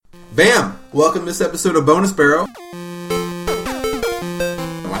Bam! Welcome to this episode of Bonus Barrel.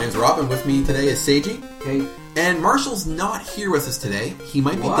 My name's Rob, and with me today is Seiji. Hey. And Marshall's not here with us today. He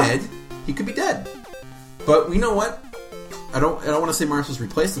might be What? dead. He could be dead. But you know what? I don't want to say Marshall's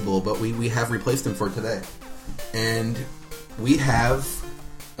replaceable, but we have replaced him for today. And we have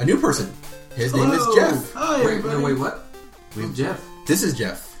a new person. His name is Jeff. Hi, everybody. Wait, what? Who's Jeff? This is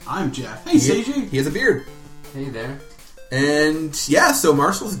Jeff. I'm Jeff. Hey, Seiji. He has a beard. Hey there. And yeah, so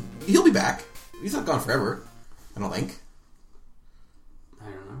he'll be back. He's not gone forever, I don't think. I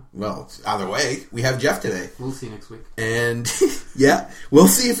don't know. Well, either way, we have Jeff today. We'll see next week. And yeah, we'll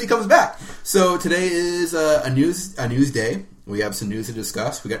see if he comes back. So today is a news day. We have some news to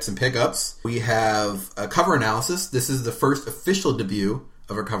discuss. We got some pickups. We have a cover analysis. This is the first official debut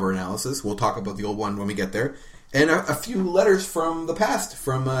of our cover analysis. We'll talk about the old one when we get there. And a few letters from the past,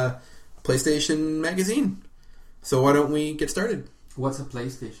 from PlayStation Magazine. So why don't we get started? What's a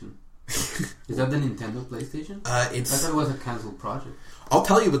PlayStation? Is that the Nintendo PlayStation? I thought it was a cancelled project. I'll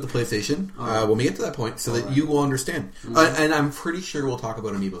tell you about the PlayStation when we get to that point, so that you will understand. Mm-hmm. And I'm pretty sure we'll talk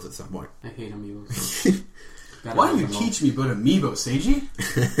about Amiibos at some point. I hate Amiibos. Why don't you teach me about Amiibo, Seiji?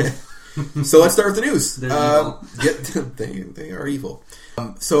 So let's start with the news. They're evil. They are evil.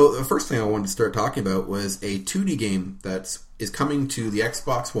 So the first thing I wanted to start talking about was a 2D game that is coming to the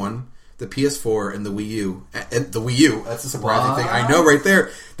Xbox One, the PS4, and the Wii U. And the Wii U, that's a surprising thing. I know right there.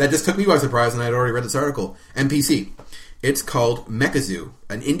 That just took me by surprise, and I'd already read this article. And PC. It's called Mechazoo,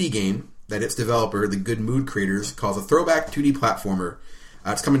 an indie game that its developer, the Good Mood Creators, calls a throwback 2D platformer.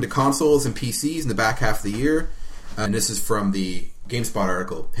 It's coming to consoles and PCs in the back half of the year. And this is from the GameSpot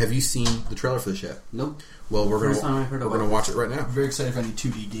article. Have you seen the trailer for this yet? Nope. Well, we're First time I heard going about to watch it right now. I'm very excited for any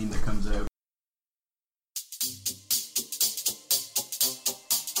 2D game that comes out.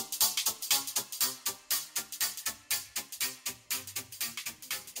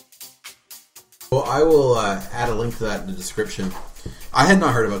 Well, I will add a link to that in the description. I had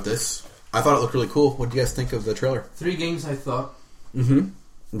not heard about this. I thought it looked really cool. What do you guys think of the trailer? 3 games I thought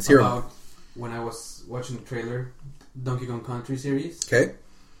Let's hear 'em. about when I was watching the trailer. Donkey Kong Country series, Okay.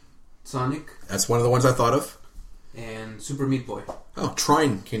 Sonic, That's one of the ones I thought of. and Super Meat Boy. Oh,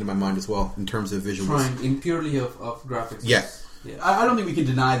 Trine came to my mind as well in terms of visuals. Trying in purely of graphics. Yeah. Yeah. I don't think we can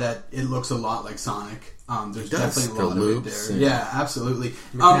deny that it looks a lot like Sonic. There's It does. definitely a The lot of it loops there. and- Yeah, absolutely.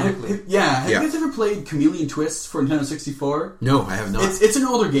 Mechanically. Have Yeah. you guys ever played Chameleon Twists for Nintendo 64? No, I have not. It's an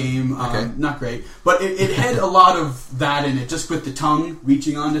older game, Okay. not great, but it had a lot of that in it, just with the tongue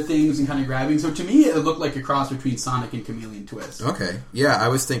reaching onto things and kind of grabbing. So to me, it looked like a cross between Sonic and Chameleon Twist. Okay. Yeah, I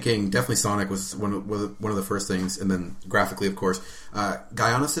was thinking definitely Sonic was one of the first things, and then graphically, of course.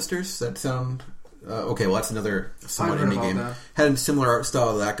 Guyana Sisters, that sound... okay, well, that's another somewhat I've heard indie about game. that. Had a similar art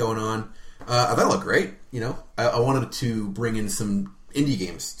style to that going on. I thought it looked great, you know. I wanted to bring in some indie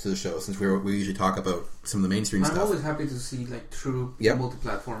games to the show, since we usually talk about some of the mainstream I'm stuff. always happy to see like true Yep.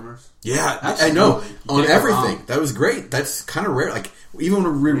 multi-platformers. Yeah, Absolutely. I know. You On can't go everything. wrong. That was great. That's kind of rare. Like, even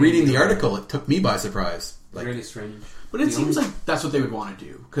when reading the article, it took me by surprise. Like, Really strange. But it The seems only- like that's what they would want to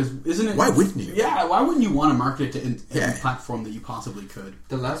do. Because isn't it... Why wouldn't you? Yeah, why wouldn't you want to market it to Yeah. every platform that you possibly could?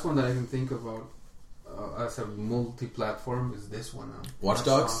 The last one that I can think about as a multi-platform is this one. Watch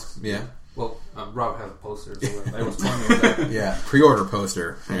Dogs? Yeah. Well, Rob has a poster, so I was talking about that. Yeah. Pre-order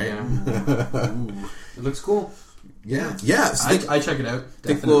poster. Right? Yeah. Ooh. It looks cool. Yeah. Yeah. So I check it out.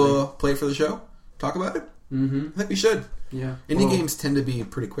 think Definitely. we'll play it for the show? Talk about it? Mm-hmm. I think we should. Yeah. Indie games tend to be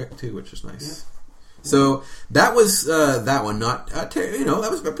pretty quick too, which is nice. So that was that one. Not that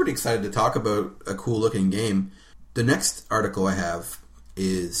was. I'm pretty excited to talk about a cool looking game. The next article I have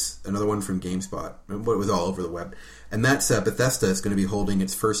is another one from GameSpot. It was all over the web, and that's Bethesda is going to be holding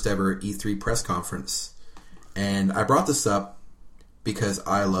its first ever E3 press conference. And I brought this up because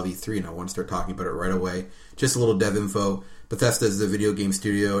I love E3 and I want to start talking about it right away. Just a little dev info. Bethesda is a video game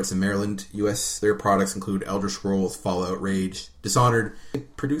studio. It's in Maryland, U.S. Their products include Elder Scrolls, Fallout, Rage, Dishonored.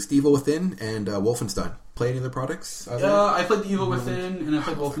 It produced Evil Within and Wolfenstein. Play any of their products? I played The Evil Within and I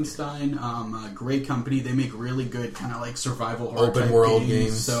played Wolfenstein. A great company. They make really good kind of like survival horror Open type world games.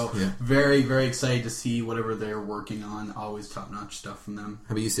 games. So Yeah. very, very excited to see whatever they're working on. Always top notch stuff from them.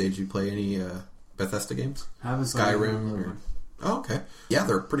 How about you, Sage? You play any Bethesda games? Haven't played Skyrim? it. Or... Oh, okay. Yeah,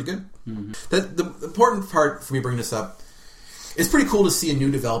 they're pretty good. Mm-hmm. The important part for me bringing this up, it's pretty cool to see a new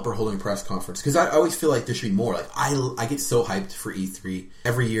developer holding a press conference, because I always feel like there should be more. Like I get so hyped for E3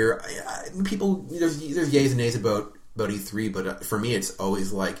 every year. People, there's yays and nays about E3, but for me, it's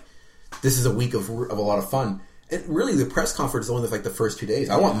always like this is a week of a lot of fun. And really, the press conference is only like the first 2 days.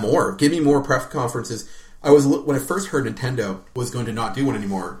 I want more. Give me more press conferences. When I first heard Nintendo was going to not do one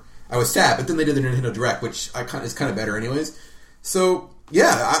anymore, I was sad. But then they did the Nintendo Direct, which is kind of better, anyways. So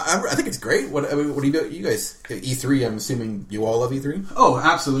Yeah, I think it's great. What do you guys? E3. I'm assuming you all love E3. Oh,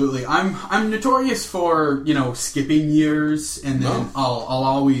 absolutely. I'm notorious for skipping years, and then I'll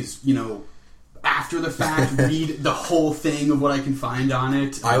always after the fact read the whole thing of what I can find on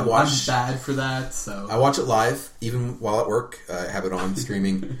it. I'm bad for that, so I watch it live even while at work. I have it on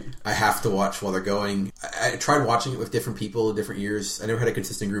streaming. I have to watch while they're going. I tried watching it with different people, different years. I never had a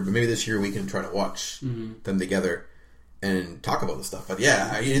consistent group, but maybe this year we can try to watch them together and talk about the stuff. But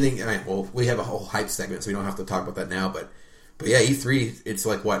yeah, we have a whole hype segment, so we don't have to talk about that now. But yeah, E3, it's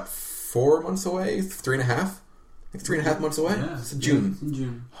like what, 4 months away, 3.5. Like 3.5 months away? Yeah. It's June. In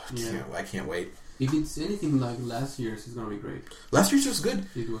June. I can't wait. If it's anything like last year's, it's going to be great. Last year's was good.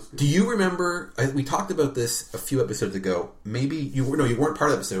 It was good. Do you remember, we talked about this a few episodes ago. Maybe, you weren't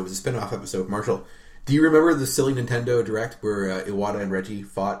part of the episode. It was a spin-off episode. Marshall, do you remember the silly Nintendo Direct where Iwata and Reggie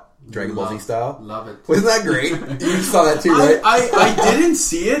fought Dragon Ball Z style? Love it. Wasn't that great? You saw that too, right? I didn't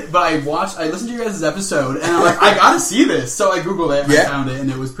see it, but I listened to you guys' episode, and I'm like, I gotta see this. So I Googled it, and I found it, and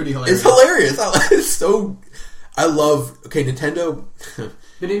it was pretty hilarious. It's hilarious. It's so... I love... Okay, Nintendo...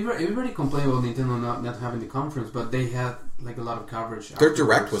 But everybody complained about Nintendo not having the conference, but they had like a lot of coverage. Their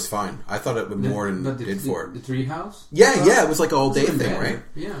Direct was fine. I thought it would more than did for it. The Treehouse? Yeah, it was like an all-day thing, right?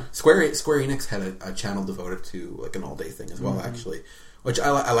 Yeah. Square Enix had a channel devoted to like an all-day thing as well, actually. Which I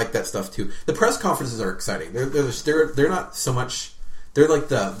like that stuff too. The press conferences are exciting. They're not so much... They're like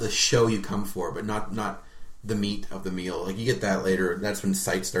the show you come for, but not the meat of the meal. Like you get that later. That's when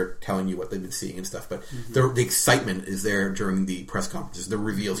sites start telling you what they've been seeing and stuff. But the excitement is there during the press conferences, the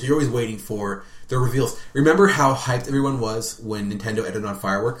reveals. You're always waiting for the reveals. Remember how hyped everyone was when Nintendo ended on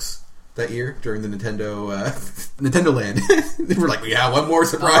fireworks that year during the Nintendo Land? They were like, "Yeah, one more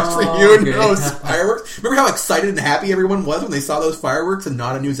surprise for you and those fireworks." Remember how excited and happy everyone was when they saw those fireworks and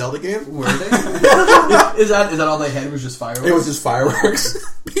not a new Zelda game? Were they? Is that all they had? Was just fireworks? It was just fireworks.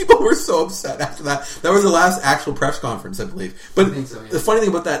 People were so upset after that. That was the last actual press conference, I believe. But I think so, yeah. The funny thing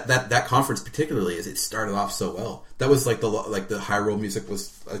about that conference particularly is it started off so well. That was like the Hyrule music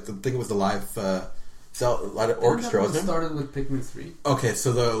was. I think it was the live. Orchestra, wasn't it? Started with Pikmin 3. Okay,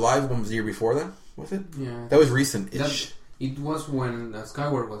 so the live one was the year before then, was it? Yeah. That was recent-ish. It was when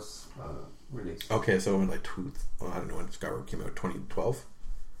Skyward was released. Okay, so when I don't know when Skyward came out, 2012-ish?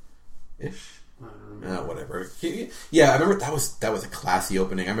 I don't remember. Whatever. Yeah, I remember that was a classy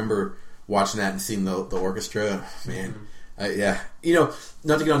opening. I remember watching that and seeing the orchestra. Man, yeah.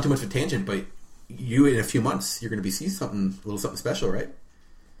 Not to get on too much of a tangent, but you in a few months, you're going to be seeing a little something special, right?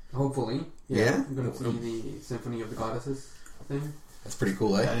 Hopefully. Yeah? I'm going to see the Symphony of the Goddesses thing. That's pretty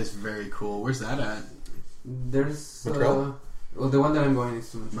cool, eh? That is very cool. Where's that at? There's... Montreal? the one that I'm going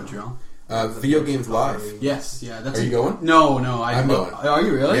is to Montreal. Video Games Live. Yes, yeah. Are you going? No, I'm going. Are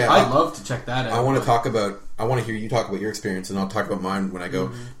you really? Yeah, I'd love to check that out. I want to hear you talk about your experience, and I'll talk about mine when I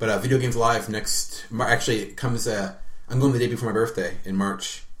go. But Video Games Live actually it comes... I'm going the day before my birthday in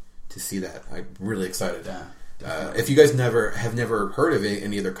March to see that. I'm really excited. Yeah. If you guys have never heard of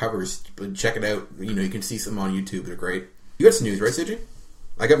any of their covers, check it out. You can see some on YouTube. They're great. You got some news, right, Seiji?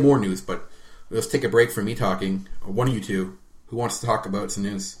 I got more news, but let's take a break from me talking. One of you two, who wants to talk about some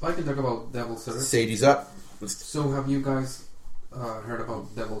news? I can talk about Devil's Third. Seiji's up. So have you guys heard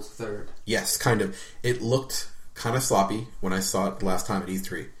about Devil's Third? Yes, kind of. It looked kind of sloppy when I saw it the last time at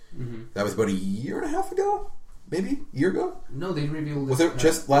E3. That was about a year and a half ago? Maybe? A year ago? No, they revealed... Was it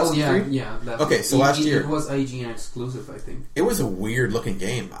just last E3? Yeah. Okay, so last year. It was IGN exclusive, I think. It was a weird looking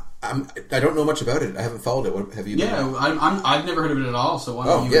game. I don't know much about it. I haven't followed it. What have you? Yeah, I've never heard of it at all. So why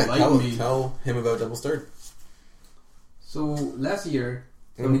don't you enlighten me? Tell him about Devil's Third. So last year,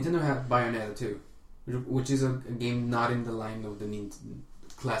 Nintendo had Bayonetta 2, which is a game not in the line of the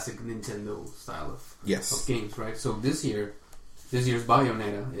classic Nintendo style of games, right? So this year's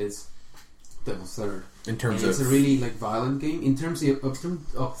Bayonetta is Devil's Third. In terms of... It's a really violent game in terms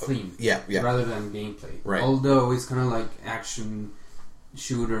of theme. Yeah. Rather than gameplay. Right. Although it's kind of like action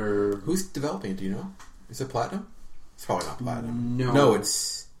shooter. Who's developing it? Do you know? Is it Platinum? It's probably not Platinum. No,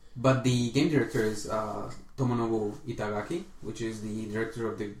 it's... But the game director is Tomonobu Itagaki, which is the director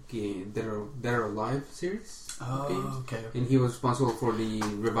of the game Dead or Alive series. Oh, okay. And he was responsible for the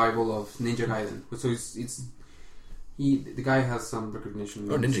revival of Ninja Gaiden. So the guy has some recognition.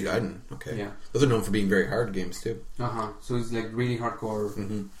 Oh, Ninja Gaiden. Okay. Yeah. Those are known for being very hard games too. So it's really hardcore.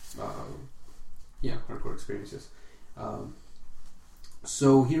 Hardcore experiences.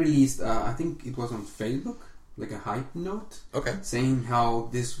 So he released, I think it was on Facebook, like a hype note. Okay. Saying how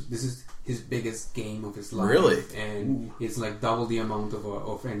this is his biggest game of his life. Really? And it's like double the amount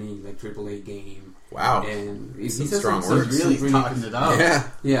of any like AAA game. Wow. And he says strong words. He's really talking it up. Yeah.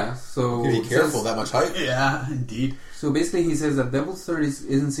 Yeah. So be careful, that much hype. Yeah, indeed. So basically, he says that Devil's Third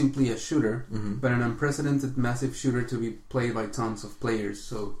isn't simply a shooter, but an unprecedented massive shooter to be played by tons of players.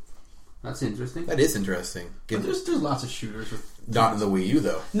 So that's interesting. That is interesting. But there's lots of shooters with not in the Wii U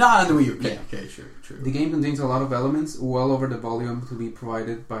though. Not in the Wii U. Okay, sure, true. The game contains a lot of elements, well over the volume to be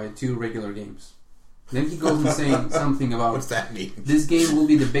provided by 2 regular games. Then he goes and saying something about what's that mean? This game will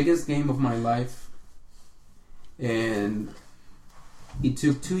be the biggest game of my life, and it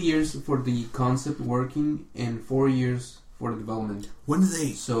took 2 years for the concept working and 4 years for the development. When do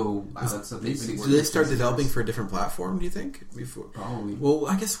they? So that's at least 6 Do they start developing for a different platform? Do you think before? Probably. Well,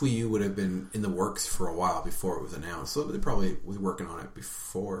 I guess Wii U would have been in the works for a while before it was announced, so they probably was working on it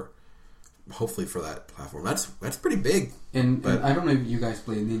before. Hopefully for that platform. That's pretty big. And I don't know if you guys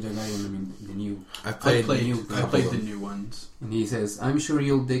played Ninja Gaiden. I mean, the new. I played the new ones. And he says, "I'm sure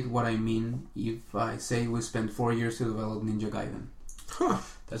you'll dig what I mean if I say we spent 4 years to develop Ninja Gaiden." Huh.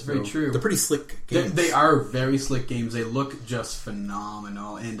 That's very true. They're pretty slick games. They are very slick games. They look just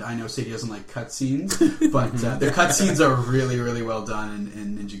phenomenal. And I know Sadie doesn't like cutscenes, but their cutscenes are really, really well done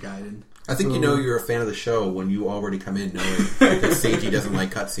in Ninja Gaiden. I think you're a fan of the show when you already come in knowing that Seiji doesn't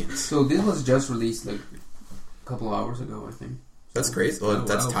like cutscenes. So this was just released like a couple of hours ago, I think. That's crazy. Well,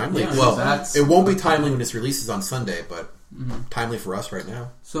 that's timely. Yeah, well, it won't be timely when this releases on Sunday, but timely for us right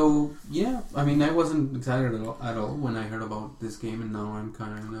now. So, yeah, I mean, I wasn't excited at all when I heard about this game, and now I'm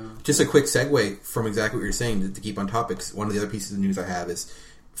kind of... Just a quick segue from exactly what you're saying to keep on topics. One of the other pieces of news I have is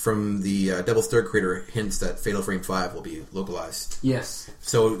from the Devil's Third creator hints that Fatal Frame 5 will be localized. Yes.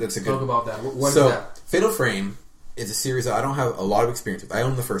 So that's a good... Talk about that. What is that? Fatal Frame is a series that I don't have a lot of experience with. I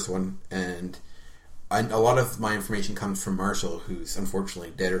own the first one, and a lot of my information comes from Marshall, who's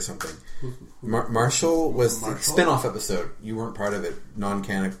unfortunately dead or something. Marshall was the spin-off episode. You weren't part of it.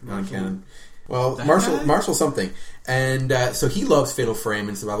 Non-canon. Well, Marshall something. And so he loves Fatal Frame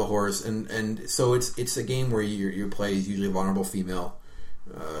and survival horrors, and so it's a game where you play usually a vulnerable female.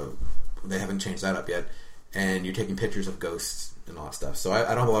 They haven't changed that up yet, and you're taking pictures of ghosts and all that stuff. So I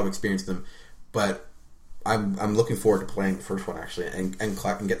don't have a lot of experience with them, but I'm looking forward to playing the first one actually and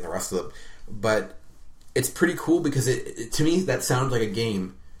getting the rest of them. But it's pretty cool because it to me that sounds like a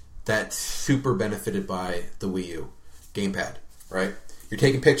game that's super benefited by the Wii U gamepad. Right? You're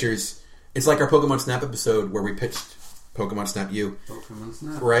taking pictures. It's like our Pokemon Snap episode where we pitched Pokemon Snap U. Pokemon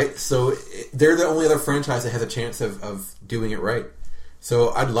Snap. Right? So they're the only other franchise that has a chance of doing it right.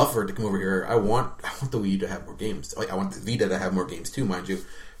 So I'd love for it to come over here. I want the Wii U to have more games. Like I want the Vita to have more games too, mind you.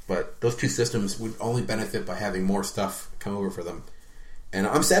 But those two systems would only benefit by having more stuff come over for them. And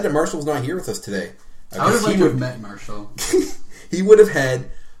I'm sad that Marshall's not here with us today. I would have liked to have met Marshall. He would have had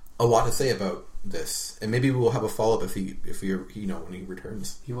a lot to say about this, and maybe we'll have a follow up if he when he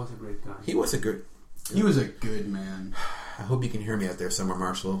returns. He was a great guy. He was a good man. I hope you can hear me out there somewhere,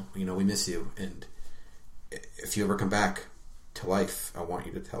 Marshall. We miss you, and if you ever come back to life, I want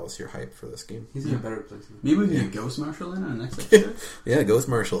you to tell us your hype for this game. He's in a better place now. Maybe we can get Ghost Marshall in on the next episode. Yeah, Ghost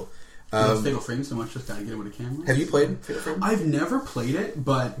Marshall. Fatal Frame so much, just gotta get him with a camera. Have you played Fatal Frame? I've never played it,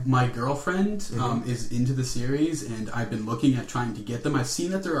 but my girlfriend is into the series, and I've been looking at trying to get them. I've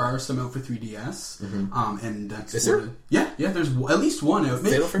seen that there are some out for 3DS, and that's is there? Yeah. There's at least one out.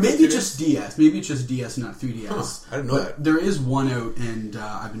 Maybe just DS. Maybe it's just DS, not 3DS. Huh, I didn't know that. There is one out, and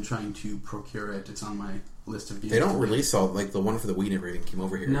I've been trying to procure it. It's on my list of games. They don't release all like the one for the Wii never even came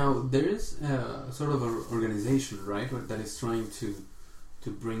over here. Now there is sort of an organization, right, that is trying to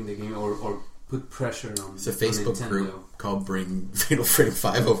bring the game or put pressure on. It's a Facebook group called Bring Fatal Frame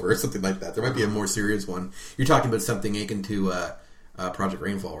 5 over or something like that. There might be a more serious one. You're talking about something akin to Project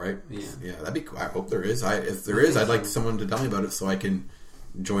Rainfall, right? Yeah, that'd be cool. I hope there is. If there is, I'd like someone to tell me about it so I can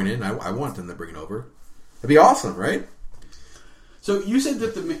join in. I want them to bring it over. That'd be awesome, right? So you said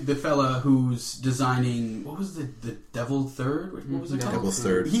that the fella who's designing, what was the Devil Third? What was it called? Devil's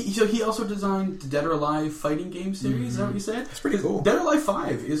Third. He also designed the Dead or Alive fighting game series. Is that what you said? That's pretty cool. Dead or Alive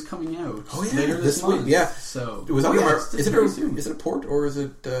 5 is coming out. Oh yeah, later this month. Week. Yeah. So it was is it a port or is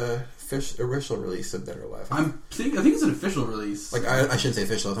it official release of Dead or Alive? I think it's an official release. Like I shouldn't say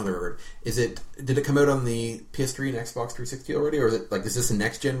official. That's not the word. Did it come out on the PS3 and Xbox 360 already, or is this a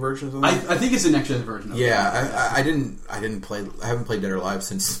next gen version of something? I think it's a next gen version. I didn't play. I haven't played Dead or Alive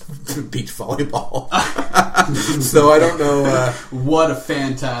since beach volleyball, so I don't know. What a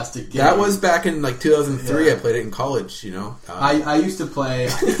fantastic game! That was back in 2003. Yeah. I played it in college. I used to play. I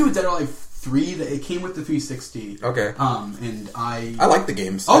think it was Dead or Alive 3. It came with the 360. Okay. And I like the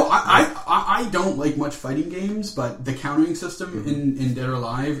games. I don't like much fighting games, but the countering system in Dead or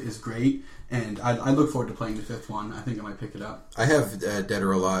Alive is great, and I look forward to playing the 5th one. I think I might pick it up. I have Dead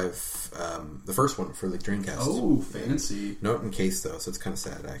or Alive, the first one for the Dreamcast. Oh, fancy. Not in case though, so it's kind of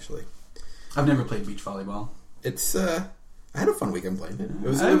sad actually. I've never played beach volleyball. It's I had a fun weekend playing it. It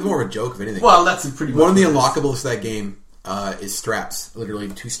was more of a joke of anything. Well, that's pretty much one of the unlockables to that game. Is straps, literally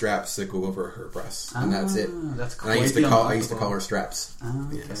 2 straps that go over her breasts, and that's it. That's and I used to call her straps.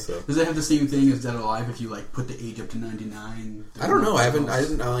 Okay. Yeah, so. Does it have the same thing as Dead or Alive? If you like put the age up to 99? I don't know. I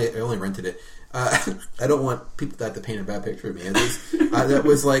only rented it. I don't want people to have to paint a bad picture of me. That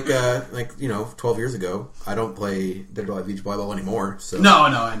was like 12 years ago. I don't play Dead or Alive Beach Volleyball anymore. So no,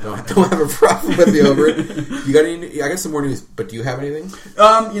 I know. Don't have a problem with me over it. You got any? I got some more news, but do you have anything?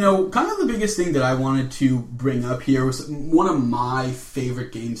 Kind of the biggest thing that I wanted to bring up here was one of my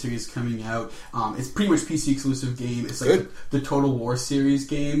favorite game series coming out. It's pretty much PC exclusive game. It's like the Total War series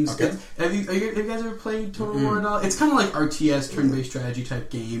games. Okay. Have you guys ever played Total War at all? It's kind of like RTS, turn-based strategy type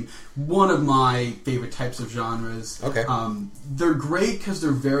game. One of my favorite types of genres. Okay. They're great because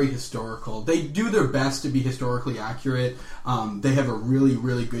they're very historical. They do their best to be historically accurate. They have a really,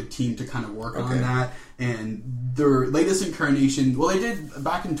 really good team to kind of work on that. And their latest incarnation, well, they did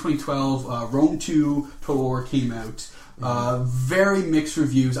back in 2012. Rome 2 Total War came out. Very mixed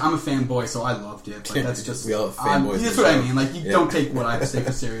reviews. I'm a fanboy, so I loved it. But that's just we all have fanboys. That's what I mean. Like, you don't take what I have to say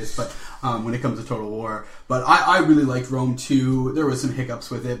for serious. But when it comes to Total War, but I really liked Rome 2. There was some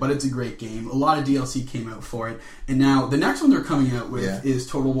hiccups with it, but it's a great game. A lot of DLC came out for it, and now the next one they're coming out with is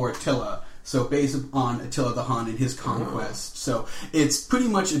Total War Attila. So based on Attila the Hun and his conquest. So it's pretty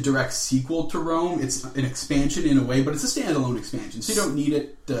much a direct sequel to Rome. It's an expansion in a way, but it's a standalone expansion. So you don't need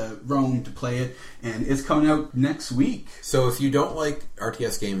it Rome to play it. And it's coming out next week. So if you don't like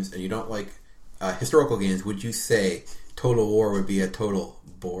RTS games and you don't like historical games, would you say Total War would be a total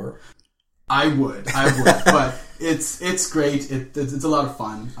bore? I would, but it's great. It's a lot of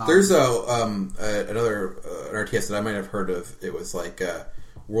fun. There's another RTS that I might have heard of. It was like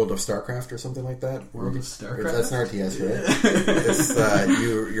World of StarCraft or something like that. World of StarCraft? That's an RTS, right? It's,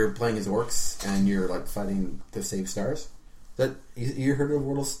 you're playing as orcs and you're like fighting to save stars. That you heard of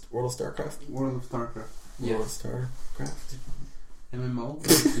World of StarCraft? World of StarCraft. World of StarCraft.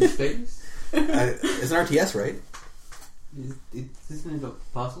 MMO in space. It's an RTS, right? Isn't it a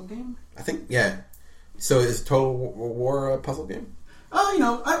puzzle game? I think, yeah. So is Total War a puzzle game? I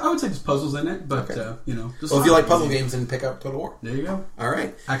would say there's puzzles in it, but, well, if you like puzzle games, then pick up Total War. There you go. All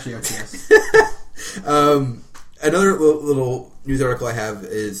right. Actually, RTS. Another little news article I have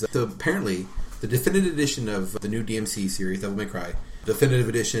is, so apparently, the definitive edition of the new DMC series, Devil May Cry, definitive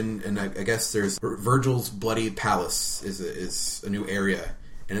edition, and I guess there's Virgil's Bloody Palace is a new area,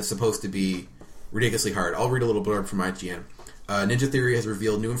 and it's supposed to be ridiculously hard. I'll read a little blurb from IGN. Ninja Theory has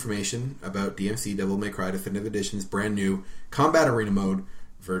revealed new information about DMC Devil May Cry Definitive Edition's brand new combat arena mode,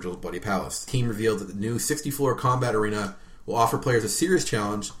 Virgil's Bloody Palace. The team revealed that the new 60-floor combat arena will offer players a serious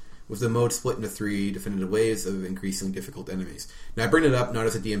challenge, with the mode split into 3 definitive waves of increasingly difficult enemies. Now, I bring it up not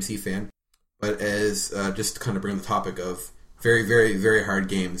as a DMC fan, but as just to kind of bring the topic of very, very, very hard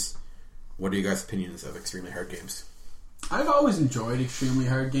games. What are you guys' opinions of extremely hard games? I've always enjoyed extremely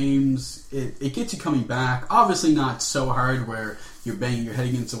hard games. It gets you coming back. Obviously not so hard where you're banging your head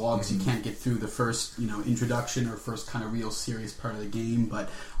against the wall because you can't get through the first, introduction or first kind of real serious part of the game. But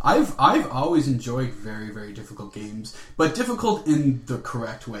I've always enjoyed very, very difficult games, but difficult in the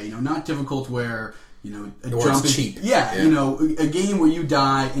correct way. Not difficult where jump is cheap. Yeah, a game where you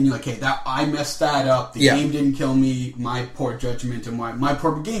die and you're like, hey, I messed that up. The game didn't kill me. My poor judgment and my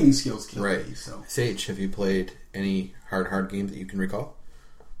poor gaming skills killed me. So, Sage, have you played any hard games that you can recall?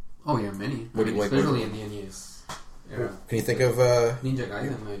 Oh yeah, many. Especially in the NES era. Can you think of Ninja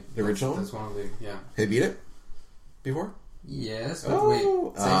Gaiden? The original? That's one of the Have you beat it before? Yes, but wait,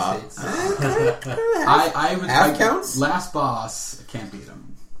 save states. I would half counts. Last boss, I can't beat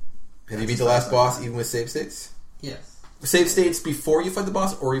him. Have you beat the last boss even with save states? Yes. Save states before you fight the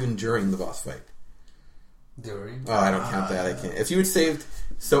boss, or even during the boss fight? During. Oh, I don't count that. I can't. If you had saved.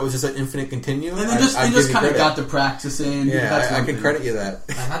 So it was just an infinite continuum? And then you just kind of got the practice in. Yeah, I can credit you that.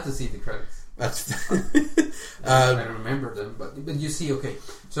 I had to see the credits. That's I remember them, but you see, okay.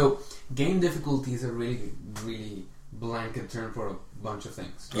 So game difficulty is a really, really blanket term for a bunch of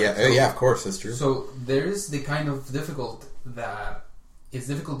things. Right? Yeah, of course, that's true. So there is the kind of difficult that is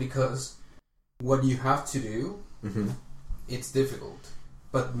difficult because what you have to do, it's difficult.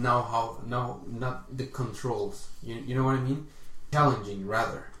 But now not the controls. You know what I mean? Challenging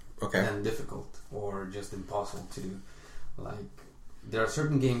rather than difficult or just impossible to do. Like there are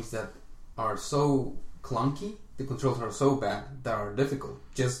certain games that are so clunky, the controls are so bad that are difficult.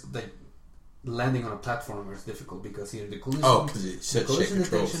 Just like landing on a platformer is difficult because either the collision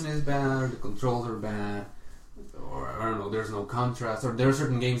detection is bad, or the controls are bad, or I don't know, there's no contrast, or there are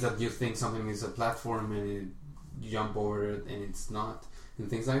certain games that you think something is a platform and you jump over it and it's not, and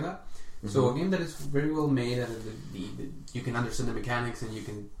things like that. Mm-hmm. So a game that is very well made, and you can understand the mechanics and you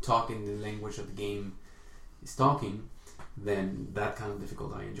can talk in the language of the game is talking, then that kind of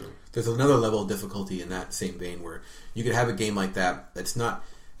difficult I enjoy. There's another level of difficulty in that same vein where you could have a game like that that's not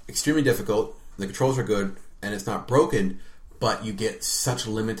extremely difficult, the controls are good, and it's not broken, but you get such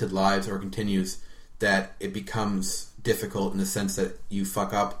limited lives or continues that it becomes difficult in the sense that you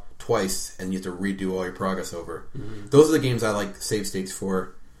fuck up twice and you have to redo all your progress over. Mm-hmm. Those are the games I like save states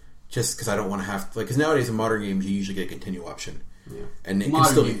for, just because I don't want to have to, because nowadays in modern games you usually get a continue option. Yeah. And it modern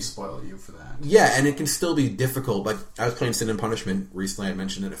can still games spoil you for that. Yeah, and it can still be difficult. Like, I was playing Sin and Punishment recently, I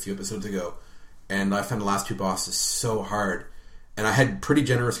mentioned it a few episodes ago, and I found the last two bosses so hard. And I had pretty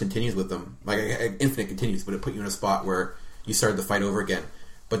generous continues with them, like infinite continues, but it put you in a spot where you started the fight over again.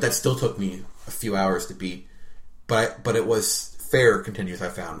 But that still took me a few hours to beat. But it was fair continues. I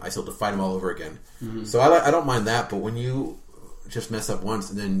found I still had to fight them all over again. Mm-hmm. So I don't mind that. But when you just mess up once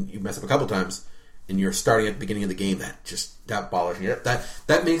and then you mess up a couple times, and you're starting at the beginning of the game, that bothers me.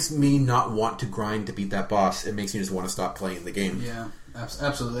 That makes me not want to grind to beat that boss. It makes me just want to stop playing the game. Yeah,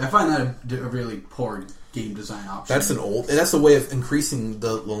 absolutely. I find that a really poor game design option. That's the way of increasing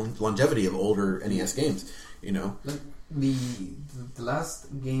the longevity of older NES games. You know, the last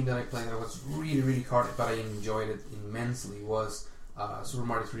game that I played that was really, really hard, but I enjoyed it immensely, was Super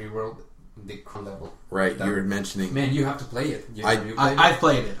Mario 3D World, the crown level. Right, you were mentioning. Man, you have to play it. I've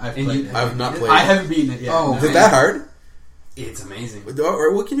played it. I've not played it. I haven't beaten it yet. Oh, is it that hard? It's amazing.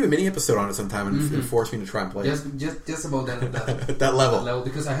 Or we can do a mini episode on it sometime and force me to try and play it. Just about that that level.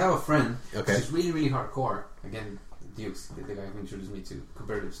 Because I have a friend who's really, really hardcore. Again, Dukes, the guy who introduced me to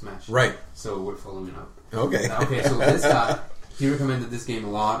competitive Smash. Right. So we're following up. Okay. So this guy, he recommended this game a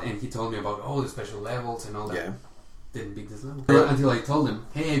lot, and he told me about all the special levels and all that. Yeah. Didn't beat this level until I told him,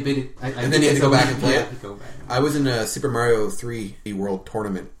 "Hey, I beat it." And then he had to go back and play it. I was in a Super Mario 3D World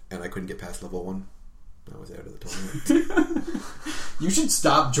tournament, and I couldn't get past level 1. I was out of the tournament. You should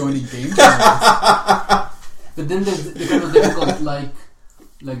stop joining game tournaments. But then the kind of difficult, like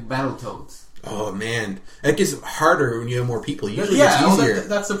Battletoads. Oh man, it gets harder when you have more people. Usually it's easier.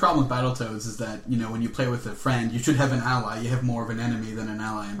 That's the problem with Battletoads, is that, you know, when you play with a friend, you should have an ally. You have more of an enemy than an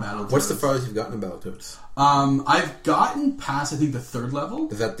ally in Battletoads. What's the farthest you've gotten in Battletoads? I've gotten past, I think, the 3rd level.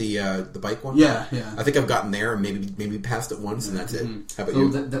 Is that the bike one? Yeah. I think I've gotten there and maybe passed it once, and that's it. How about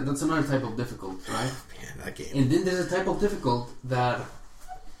you? So that's another type of difficult, right? Man, that game. And then there's a type of difficult that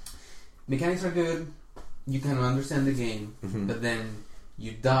mechanics are good, you kind of understand the game, but then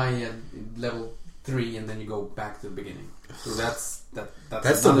you die at level 3 and then you go back to the beginning. So that's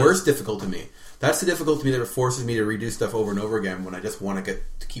the worst difficult to me. That's the difficult to me that forces me to redo stuff over and over again when I just want to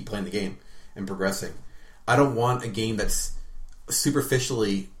keep playing the game and progressing. I don't want a game that's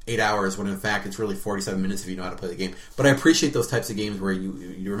superficially 8 hours when in fact it's really 47 minutes if you know how to play the game. But I appreciate those types of games where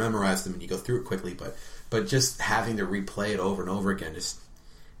you memorize them and you go through it quickly, but just having to replay it over and over again, it's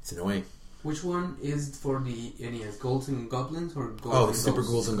annoying. Which one is for the NES? Ghosts and Goblins or Super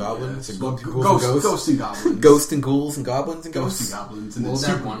Ghouls and Goblins? Yeah. Ghosts and Goblins. Ghosts and Ghouls and Goblins and Ghosts and Goblins. And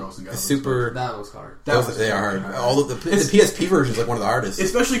Super Ghosts and Goblins. That was hard. They are hard. All of the PSP version is like one of the hardest.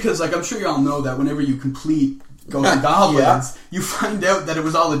 Especially because, like, I'm sure you all know that whenever you complete Ghosts and Goblins, you find out that it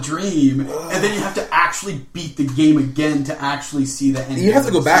was all a dream, and then you have to actually beat the game again to actually see the end. You have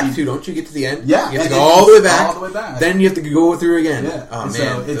to go back too, don't you? Get to the end. Yeah, you have to go all the way back. Then you have to go through again. Yeah. Oh man,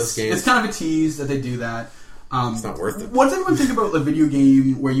 so those games. It's kind of a tease that they do that. It's not worth it. What does everyone think about a video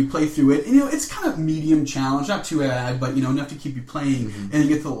game where you play through it? And, you know, it's kind of medium challenge, not too bad, but, you know, enough to keep you playing. And you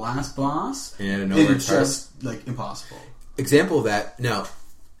get to the last boss, and it's just like impossible. Example of that now.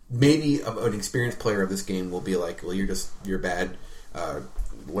 Maybe an experienced player of this game will be like, well, you're bad,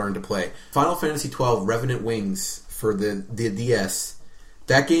 learn to play. Final Fantasy XII Revenant Wings for the DS.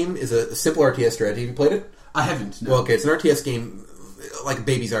 That game is a simple RTS strategy. Have you played it? I haven't, no. Well, okay, it's an RTS game, like a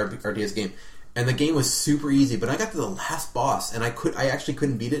baby's RTS game. And the game was super easy, but I got to the last boss, and I actually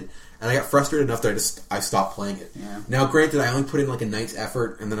couldn't beat it, and I got frustrated enough that I stopped playing it. Yeah. Now, granted, I only put in like a night's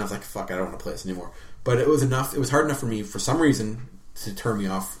effort, and then I was like, fuck, I don't want to play this anymore. But it was enough. It was hard enough for me, for some reason, to turn me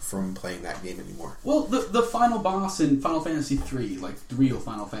off from playing that game anymore. Well, the final boss in Final Fantasy 3, like the real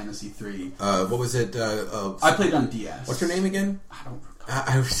Final Fantasy 3. What was it? I played on DS. What's her name again? I don't recall.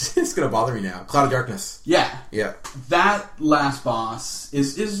 It's going to bother me now. Cloud of Darkness. Yeah. Yeah. That last boss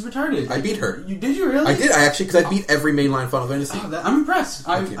is retarded. I beat her. Did you really? I did. I actually, because I beat every mainline Final Fantasy. I'm impressed.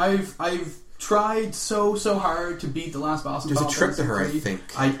 I've tried so hard to beat the last boss. There's a trick to her, I think.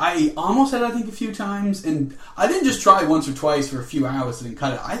 I almost had, I think, a few times, and I didn't just try once or twice for a few hours and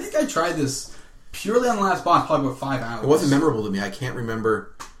cut it. I think I tried this purely on the last boss, probably about 5 hours. It wasn't memorable to me. I can't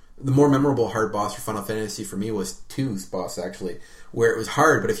remember. The more memorable hard boss for Final Fantasy for me was 2's boss, actually, where it was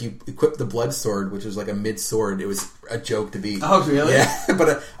hard, but if you equipped the blood sword, which was like a mid sword, it was a joke to beat. Oh, really? Yeah,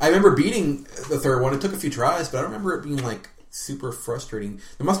 but I remember beating the third one. It took a few tries, but I don't remember it being like super frustrating.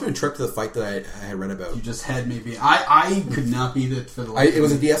 There must have been a trick to the fight that I had read about. You just had maybe. I could not beat it for the life. It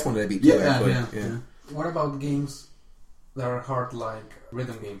was a DS one that I beat too. Yeah. What about games that are hard, like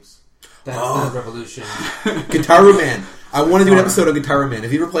rhythm games? Dance Revolution. Gitaru Man. I want to do an episode of Gitaru Man.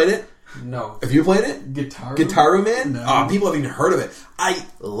 Have you ever played it? No. Have you played it? Gitaru Man? No. People haven't even heard of it. I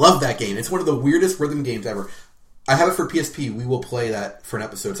love that game. It's one of the weirdest rhythm games ever. I have it for PSP. We will play that for an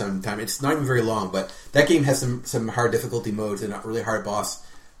episode sometime. It's not even very long, but that game has some hard difficulty modes and a really hard boss.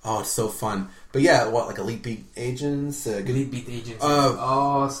 Oh, it's so fun. But yeah, like Elite Beat Agents? Elite Beat Agents.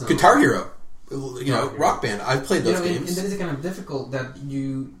 Awesome. Guitar Hero. Rock Band. I've played those games. And that is kind of difficult that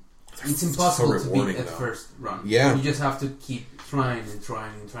it's impossible to beat at first run. Yeah. You just have to keep trying and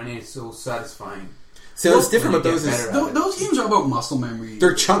trying and trying. It's so satisfying. So it's different, but those games are about muscle memory.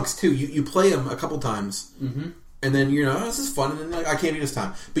 They're chunks too. You play them a couple times, and then this is fun, and then I can't beat this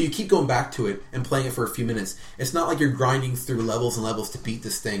time. But you keep going back to it and playing it for a few minutes. It's not like you're grinding through levels and levels to beat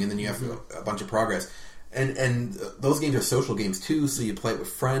this thing, and then you have a bunch of progress. And those games are social games too, so you play it with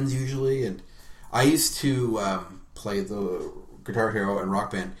friends usually. And I used to play the Guitar Hero and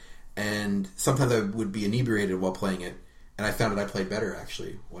Rock Band, and sometimes I would be inebriated while playing it. And I found that I played better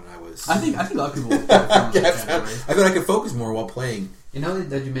actually when I was. I think a lot of people. I found I could focus more while playing. You know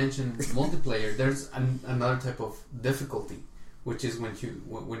that you mentioned multiplayer. There's another type of difficulty, which is when you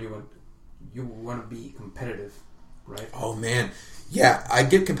want to be competitive, right? Oh man, yeah, I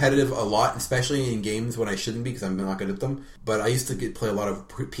get competitive a lot, especially in games when I shouldn't be because I'm not good at them. But I used to play a lot of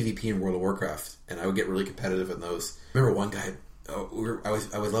PvP in World of Warcraft, and I would get really competitive in those. I remember one guy. I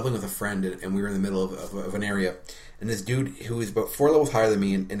was leveling with a friend, and we were in the middle of an area, and this dude who was about 4 levels higher than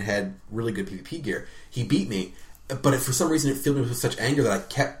me and had really good PvP gear, he beat me, but for some reason it filled me with such anger that I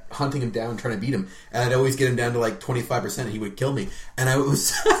kept hunting him down, trying to beat him, and I'd always get him down to like 25%, and he would kill me, and I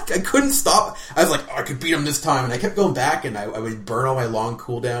couldn't stop. I was like, I could beat him this time, and I kept going back, and I would burn all my long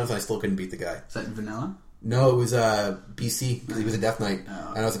cooldowns, and I still couldn't beat the guy. Is that in vanilla? No, it was BC, because he was a Death Knight,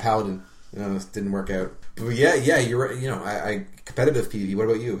 and I was a Paladin. It didn't work out. But yeah, you're right. I competitive PvP. What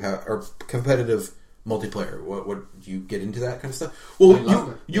about you? Or competitive multiplayer? What do you get into that kind of stuff?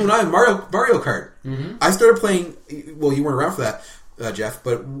 Well, you and I Mario Kart. Mm-hmm. I started playing. Well, you weren't around for that, Jeff.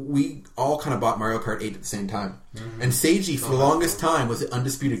 But we all kind of bought Mario Kart 8 at the same time. Mm-hmm. And Seiji, for the longest time, was the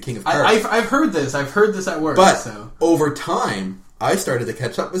undisputed king of karts. I've heard this. I've heard this at work. But over time, I started to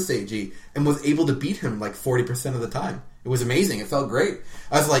catch up with Seiji and was able to beat him like 40% of the time. It was amazing. It felt great.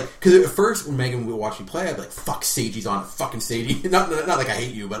 I was like, because at first when Megan would watch me play, I'd be like, "Fuck, Seiji's on it. Fucking Seiji." Not like I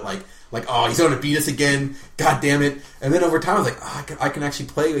hate you, but like, oh, he's going to beat us again. God damn it! And then over time, I was like, oh, I can actually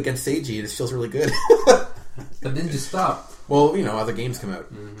play against Seiji, and it feels really good. But then just stop. Well, other games come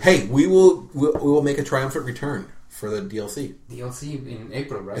out. Mm-hmm. Hey, we will make a triumphant return for the DLC. DLC in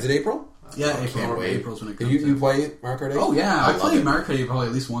April, right? Is it April? Yeah, April's when it comes. You play Mario Kart 8? Oh yeah, I play Mario Kart 8 probably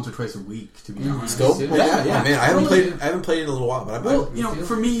at least once or twice a week. To be honest, still, yeah. Oh, man, I haven't played it in a little while, but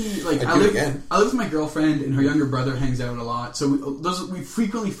for me, like I live with my girlfriend, and her younger brother hangs out a lot, so we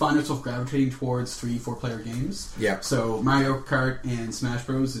frequently find ourselves gravitating towards 3-4 player games. Yeah. So Mario Kart and Smash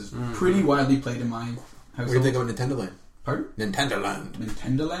Bros is pretty widely played in my household. What do you think of Nintendo Land? Pardon? Nintendo Land.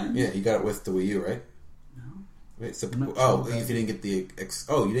 Nintendo Land? Yeah, you got it with the Wii U, right? No. Wait, so you didn't get the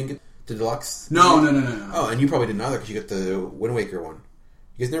you didn't get the deluxe? No. Oh, and you probably didn't either because you got the Wind Waker one.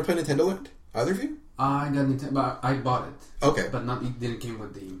 You guys never played Nintendo Land? Either of you? I got Nintendo, but I bought it. Okay, but it didn't come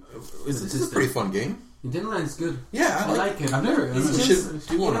with the. This is a pretty fun game. Nintendo Land is good. Yeah, I like it. I've never. You should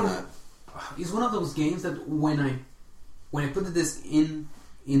do one on that. It's one of those games that when I put the disc in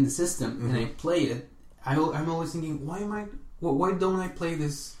the system and I play it, I'm always thinking, why don't I play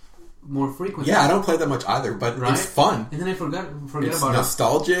this more frequently? Yeah, I don't play that much either, but it's fun. And then I forget it's about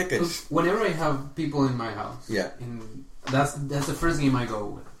nostalgic. Whenever I have people in my house, and that's the first game I go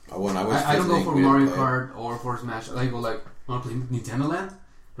with. I don't go for Mario Kart or for Smash. I go like, want to play Nintendo Land,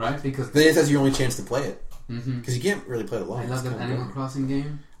 right? Because then that's your only chance to play it. Because you can't really play it alone. I love that Animal Crossing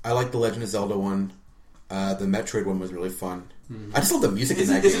game. I like the Legend of Zelda one. The Metroid one was really fun. I just love the music in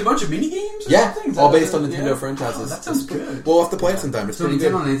that game. Is it a bunch of mini games? Yeah, all based on Nintendo franchises. Oh, that sounds good. We'll have to play it sometime. It's pretty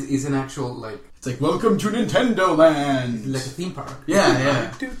good. Nintendo is an actual like. It's like welcome to Nintendo Land, like a theme park.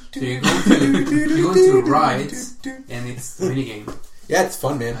 Yeah. So you go to rides, and it's a mini game. Yeah, it's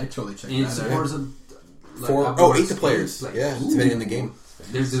fun, man. I totally check and that out. It's 8 to players. Yeah, it's depending on the game.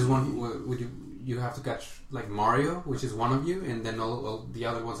 There's this one where you have to catch like Mario, which is one of you, and then all the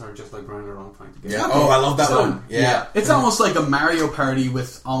other ones are just like running around trying to get. Yeah. Oh, I love that one. Yeah. It's almost like a Mario Party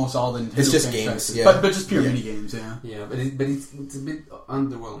with almost all the Nintendo. It's just games, but just pure mini games. Yeah. Yeah, but it's a bit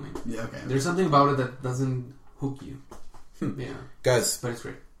underwhelming. Yeah. Okay. There's something about it that doesn't hook you. Yeah. Guys, but it's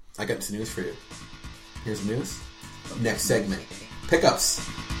great. I got some news for you. Here's the news. Next segment. Pickups.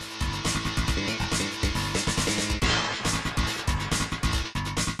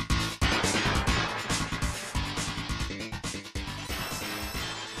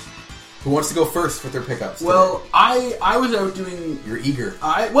 Who wants to go first with their pickups? Well, today? I was out doing... You're eager.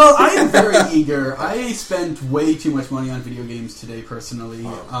 I am very eager. I spent way too much money on video games today, personally.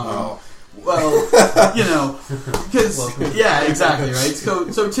 Well, because yeah, exactly, right.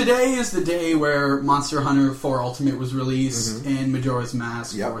 So today is the day where Monster Hunter 4 Ultimate was released and Majora's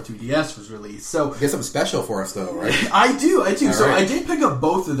Mask for 3DS was released. So you get something special for us, though, right? I do. All so right. I did pick up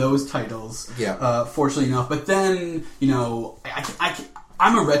both of those titles. Yeah. Fortunately enough, but then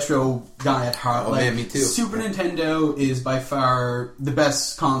I'm a retro guy at heart. Oh, man, me too. Super Nintendo is by far the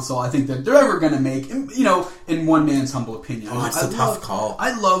best console I think that they're ever going to make, in one man's humble opinion. Oh, it's a tough call.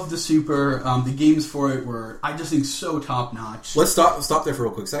 I love the Super. The games for it were, I just think, so top-notch. Let's stop there for a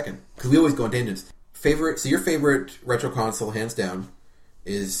real quick second, because we always go on tangents. So your favorite retro console, hands down,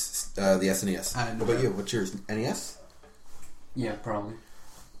 is the SNES. What about you? What's yours? NES? Yeah, probably.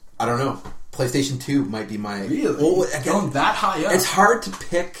 I don't know. PlayStation 2 might be my... Really? Well, again, going that high up? It's hard to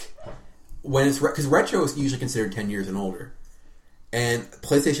pick when it's... Because retro is usually considered 10 years and older. And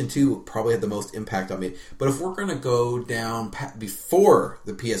PlayStation 2 probably had the most impact on me. But if we're going to go down before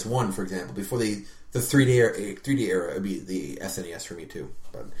the PS1, for example, before the 3D era, it would be the SNES for me too.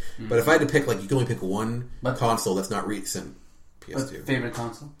 But if I had to pick, you can only pick one console that's not recent, PS2. Favorite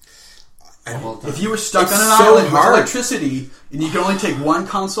console? If you were stuck on an island with electricity and you could only take one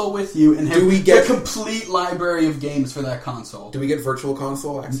console with you and have a complete library of games for that console. Do we get virtual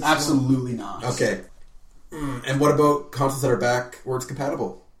console access? Absolutely not. Okay. And what about consoles that are backwards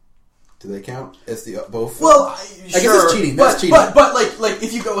compatible? Do they count as the both? Well, I guess it's cheating. That's cheating. But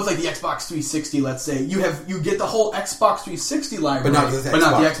if you go with the Xbox 360, let's say you get the whole Xbox 360 library, but not the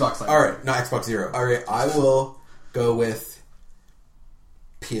Xbox library. All right, not Xbox Zero. All right, I will go with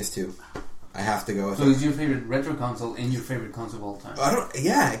PS2. I have to go with. So, is your favorite retro console and your favorite console of all time? I don't.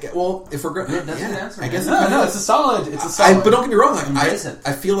 Yeah. Well, if we're going, that's the answer. I guess no. It's a solid. But don't get me wrong.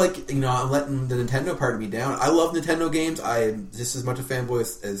 I feel like I'm letting the Nintendo part of me down. I love Nintendo games. I'm just as much a fanboy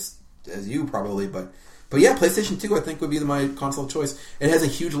as you probably. But yeah, PlayStation 2 I think would be my console of choice. It has a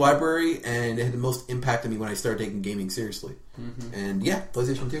huge library and it had the most impact on me when I started taking gaming seriously. Mm-hmm. And yeah,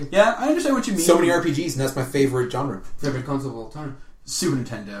 PlayStation 2. Yeah, I understand what you mean. So many RPGs, and that's my favorite genre. Favorite console of all time. Super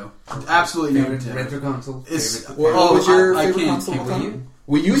Nintendo. Absolutely favorite retro console. What was your favorite console?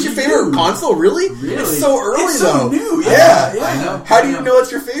 Will you use your favorite console? Really? It's so early, it's so though. New. Yeah. I know. How do you know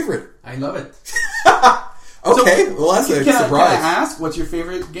it's your favorite? I love it. Okay, well that's a surprise. Can I ask, what's your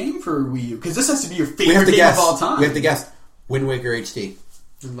favorite game for Wii U? Because this has to be your favorite game of all time. We have to guess. Wind Waker HD.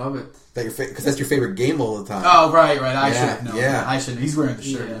 I love it. Because that's your favorite game all the time. Oh, right. I should know. Yeah. I should. He's wearing the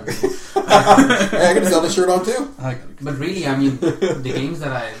shirt. Yeah. I got to sell the shirt on too. But really, I mean, the games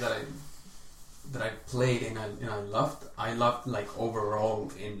that I played and I loved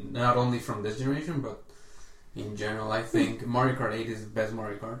overall, in not only from this generation but in general. I think Mario Kart 8 is the best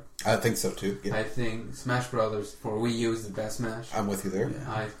Mario Kart. I think so too. Yeah. I think Smash Brothers for Wii U is the best Smash. I'm with you there. Yeah.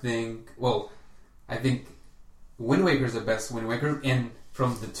 I think Wind Waker is the best Wind Waker, and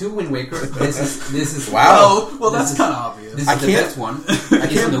from the two Wind Wakers, this is wow. Well, that's kind of obvious. This is the best one.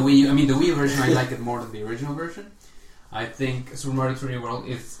 It's on the Wii U. I mean, the Wii U version, I like it more than the original version. I think Super Mario 3D World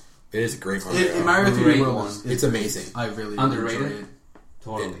is... It is a great Mario. Mario 3D World it's amazing. I really underrated. enjoy it.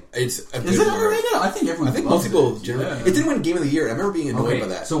 Totally. Is it underrated? I think most people generally... It didn't win Game of the Year. I remember being annoyed by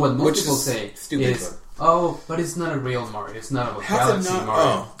that. So what most people say is... but it's not a real Mario. It's not a Galaxy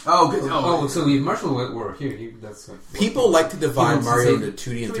Mario. So if Marshall were here, that's like... People like to divide Mario into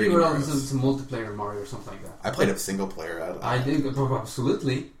 2D and 3D Mario. It's a multiplayer Mario or something like that. I played a single player. I think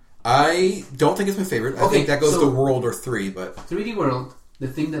absolutely. I don't think it's my favorite. I think that goes to World or 3, but... 3D World, the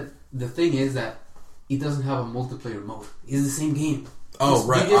thing is that it doesn't have a multiplayer mode. It's the same game. Oh,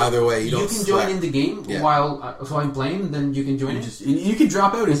 right. Either way, you can join in the game while so I'm playing. Then you can join it. You can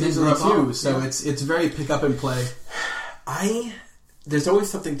drop out as easily too. So it's very pick up and play. There's always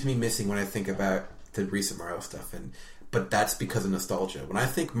something to me missing when I think about the recent Mario stuff, but that's because of nostalgia. When I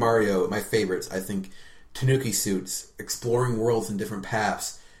think Mario, my favorites, I think Tanuki suits, exploring worlds and different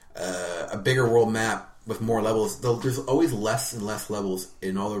paths, a bigger world map with more levels. There's always less and less levels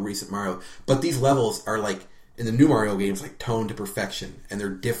in all the recent Mario, but these levels are like in the new Mario games, like toned to perfection, and they're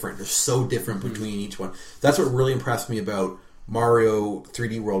different. They're so different between each one. That's what really impressed me about Mario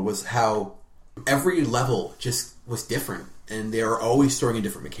 3D World, was how every level just was different, and they are always throwing in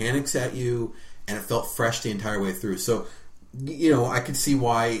different mechanics at you, and it felt fresh the entire way through. So, I could see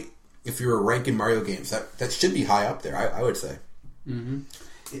why, if you were ranking Mario games, that should be high up there, I would say. Mm-hmm.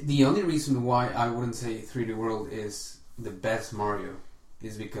 The only reason why I wouldn't say 3D World is the best Mario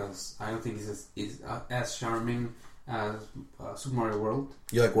is because I don't think it's as charming as Super Mario World.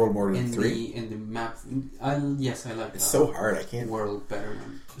 You like World more than 3? In the map, yes, I like. It's so hard. I can't. World better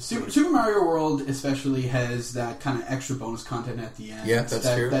than Super Mario World, especially has that kind of extra bonus content at the end. Yeah,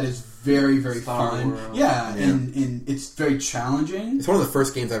 that's true. That is very, very fun. Yeah, and it's very challenging. It's one of the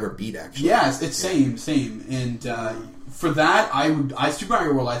first games I ever beat, actually. Yes, it's same, and. For that, Super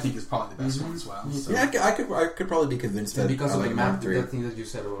Mario World I think is probably the best one as well. So. Yeah, I could probably be convinced that because of the map. The thing that you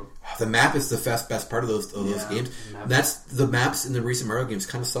said about the map is the best part of those games. That's the maps in the recent Mario games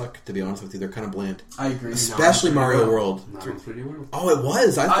kind of suck. To be honest with you, they're kind of bland. I agree, especially Mario World. Not 3D World. Oh, it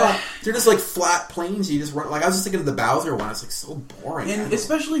was. I thought they're just like flat plains. You just run. Like I was just thinking of the Bowser one. It's like so boring, and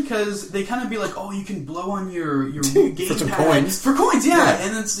especially because they kind of be like, oh, you can blow on your game for some coins. Yeah,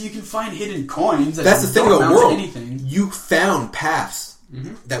 and then so you can find hidden coins. That's the thing about World. Anything. You found paths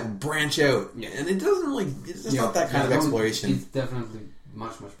that branch out, and it doesn't really. It's not that kind of exploration. It's definitely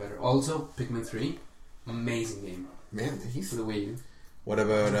much better. Also, Pikmin 3, amazing game. Man, he's for the Wii U. What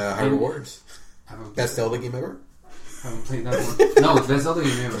about Hyrule Warriors? Best Zelda game ever? Haven't played that one. No, best Zelda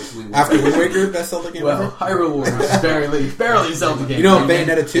game ever. After Wind Waker, best Zelda game ever? Hyrule Warriors, barely Zelda game. You know,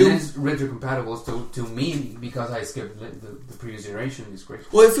 Bayonetta 2? It is retrocompatible to me because I skipped the previous generation. It's great.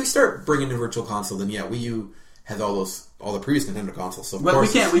 Well, if we start bringing in Virtual Console, then Wii U has all the previous Nintendo consoles. So of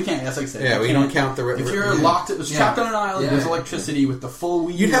course we can't. That's like I said. Yeah, we don't count the. If you're trapped on an island, there's electricity with the full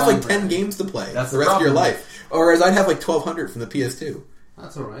Wii U. You'd have like 10 games to play. That's the rest of your life. Whereas I'd have like 1,200 from the PS2.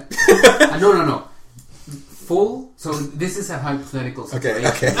 That's all right. No. Full. So this is a hypothetical situation.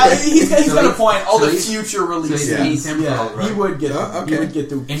 Okay. He's got a point. All the future releases. Right? He would get. He would get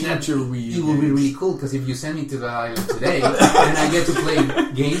the future Wii. It would be really cool because if you send me to the island today and I get to play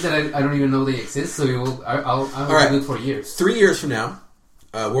games that I don't even know they exist, so I'll do it for years. 3 years from now,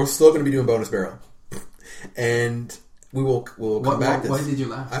 we're still going to be doing Bonus Barrel, and we'll come back. Why did you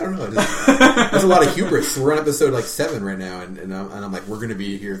laugh? I don't know. There's a lot of hubris. We're on episode like 7 right now, and I'm like, we're going to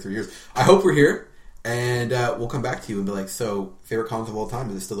be here 3 years. I hope we're here. And we'll come back to you and be like, so, favorite console of all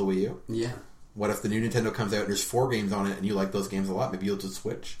time, is it still the Wii U? Yeah. What if the new Nintendo comes out and there's 4 games on it and you like those games a lot? Maybe you'll just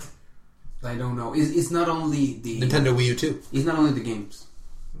switch. I don't know. It's not only the... Nintendo Wii U 2. It's not only the games.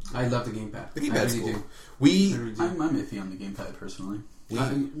 I love the gamepad. The gamepad's cool. I'm iffy on the gamepad, personally.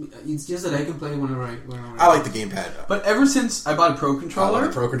 It's just that I can play whenever I like the gamepad. But ever since I bought a Pro Controller... I like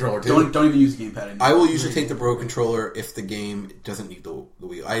the Pro Controller, too. Don't even use the gamepad anymore. I will usually take the Pro Controller if the game doesn't need the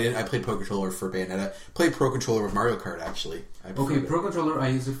Wii U. I played Pro Controller for Bayonetta. Played Pro Controller with Mario Kart, actually. Pro Controller, I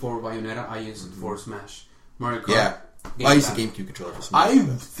use it for Bayonetta. I use it for Smash. Mario Kart. Yeah. I use the GameCube controller for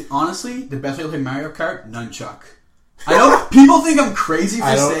Smash. Honestly, the best way to play Mario Kart, nunchuck. I know people think I'm crazy for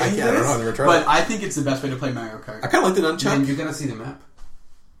saying this, I don't know, but I think it's the best way to play Mario Kart. I kind of like the nunchuck. And you're going to see the map.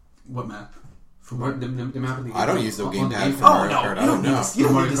 What map? The map of the game. I don't use the gamepad for Mario Kart. I don't know. You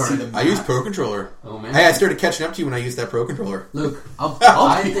don't need to see the map. I use Pro Controller. Oh, man. Hey, I started catching up to you when I used that Pro Controller. Look,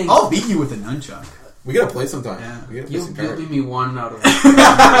 I'll beat you with a nunchuck. We gotta play sometime. Yeah. You'll give me one out of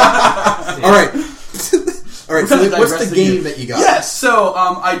All right. All right, so what's the game that you got? Yes, so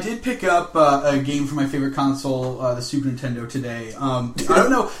I did pick up a game for my favorite console, the Super Nintendo, today. I don't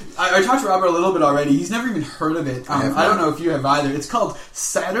know. I talked to Robert a little bit already. He's never even heard of it. I don't know if you have either. It's called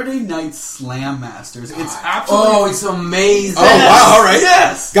Saturday Night Slam Masters. It's absolutely... Oh, it's amazing. Oh, wow, all right.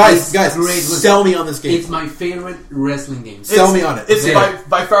 Yes. Guys, sell me on this game. It's my favorite wrestling game. Sell me on it. It's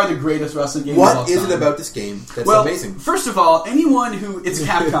by far the greatest wrestling game of all time. What is it about this game that's amazing? First of all, anyone who... It's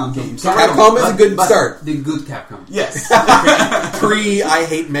Capcom games. Capcom is a good start. The good Capcom. Yes. I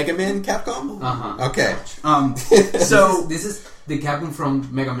Hate Mega Man Capcom? Uh-huh. Okay. So this is the Capcom from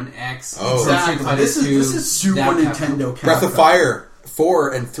Mega Man X. Exactly. This is Super Nintendo Capcom. Breath of Fire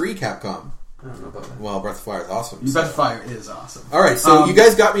 4 and 3 Capcom. I don't know about that. Well, Breath of Fire is awesome. Breath of Fire is awesome. All right, so you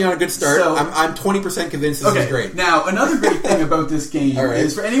guys got me on a good start. So, I'm 20% convinced this is great. Now, another great thing about this game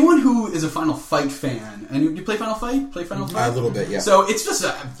is for anyone who is a Final Fight fan, and you play Final Fight? A little bit, yeah. So it's just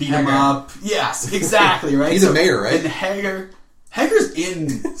a beat 'em up. Yes, exactly, right? He's a mayor, right? And Hager's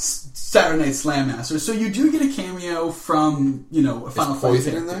in Saturday Night Slam Master, so you do get a cameo from, a Final Fight.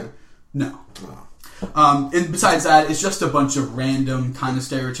 Poison in there? No. Oh. And besides that, it's just a bunch of random, kind of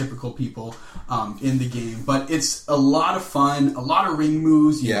stereotypical people in the game. But it's a lot of fun, a lot of ring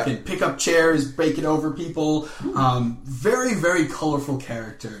moves. You can pick up chairs, break it over people. Very, very colorful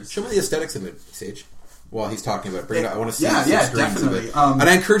characters. Show me the aesthetics of it, Sage. While he's talking about it. Bring it out. I want to see definitely. And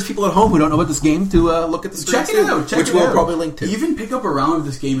I encourage people at home who don't know about this game to look at the screen. Check it out. Which we'll probably link to. Even pick up a round of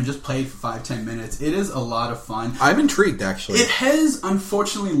this game and just play it for 5-10 minutes. It is a lot of fun. I'm intrigued, actually. It has,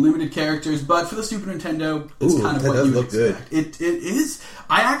 unfortunately, limited characters, but for the Super Nintendo, it's kind of what you would expect. It is.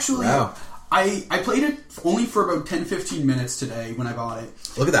 I actually... Wow. I played it only for about 10-15 minutes today when I bought it.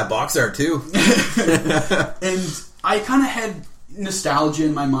 Look at that box art, too. And I kind of had nostalgia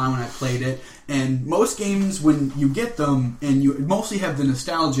in my mind when I played it. And most games, when you get them and you mostly have the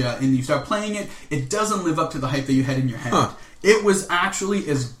nostalgia and you start playing it, it doesn't live up to the hype that you had in your head. Huh. It was actually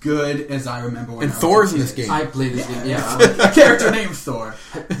as good as I remember when I was Thor's in this game. I played this game, a character named Thor.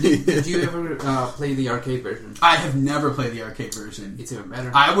 Did you ever play the arcade version? I have never played the arcade version. It's even better.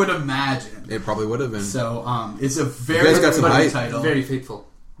 I would imagine. It probably would have been. So, it's a very good title. Very faithful.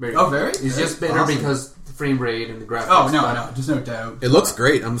 Very. It's just better because the frame rate and the graphics. Oh, no, there's no doubt. It looks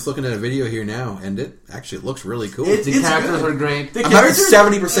great. I'm just looking at a video here now, and it actually looks really cool. The characters are great. I'm at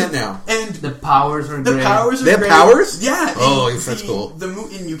 70% now. And the powers are great. They have great. Powers? Yeah. Oh, that's cool.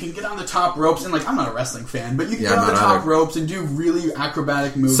 And you can get on the top ropes, and I'm not a wrestling fan, but you can get on the top ropes and do really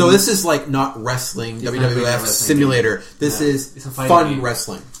acrobatic moves. So this is not wrestling, WWF simulator. This is fun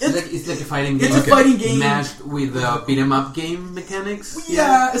wrestling. It's like a fighting game. It's a fighting game matched with beat 'em up game mechanics.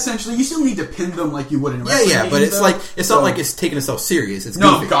 Yeah, essentially. You still need to pin them like you would in a wrestling game. But it's not like it's taking itself serious. It's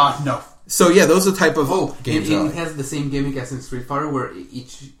no, goofy. God, no. So those are the type of games. And it has the same gimmick as in Street Fighter, where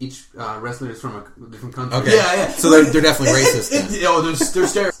each wrestler is from a different country. Okay. Yeah. So they're definitely racist. There's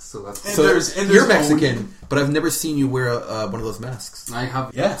stereotypes. So you're Mexican, but I've never seen you wear one of those masks. I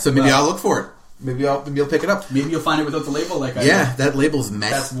have. Yeah. So maybe I'll look for it. Maybe I'll pick it up. Maybe you'll find it without the label. That label's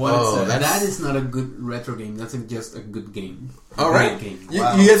messed. That's what it says. That is not a good retro game. That's just a good game. All right. Game.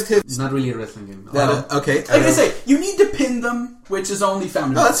 Wow. You guys could... It's not really a wrestling game. Okay. Like I say, you need to pin them, which is only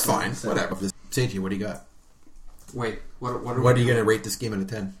found in that's fine. So. Whatever. Seiji, what do you got? Wait, what are you going to rate this game out of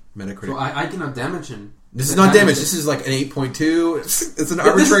 10? Metacritic. So I cannot damage him. This is not damage. This is like an 8.2. It's an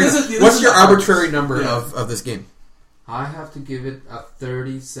arbitrary... What's your arbitrary number of this game? I have to give it a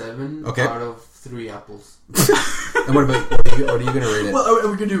 37 out of 3 apples. And what are you going to rate it? Well, are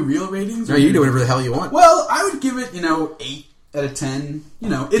we going to do real ratings? No, you can do whatever the hell you want. Well, I would give it, 8 out of 10.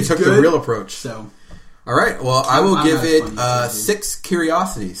 It's you took good. the real approach. So, all right. Well, I will give it 6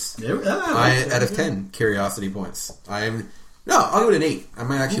 curiosities out of 10 curiosity points. I'll give it an 8. I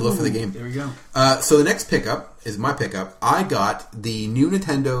might actually look for the game. There we go. So the next pickup is my pickup. I got the new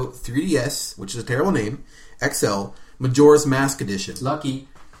Nintendo 3DS, which is a terrible name, XL, Majora's Mask Edition. Lucky.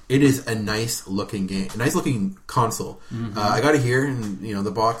 It is a nice looking game, a nice looking console. Mm-hmm. I got it here, and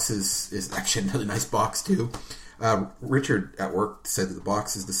the box is actually another nice box too. Richard at work said that the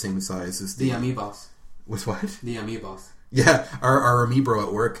box is the same size as the Amiibos. With what? The Amiibos. Yeah, our Amiibro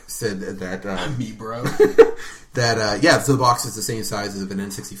at work said that Amiibro. So the box is the same size as an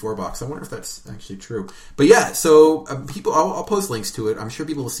N64 box. I wonder if that's actually true. But yeah, so people, I'll post links to it. I'm sure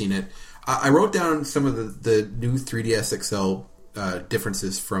people have seen it. I wrote down some of the new 3DS XL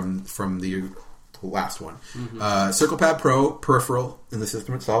differences from the last one. Mm-hmm. Circle Pad Pro peripheral in the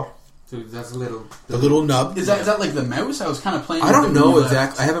system itself. So that's the little nub. Is that like the mouse? I was kind of playing. I don't know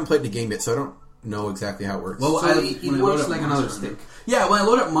exactly. I haven't played the game yet, so I don't know exactly how it works. Well, it works like another stick. Yeah, when I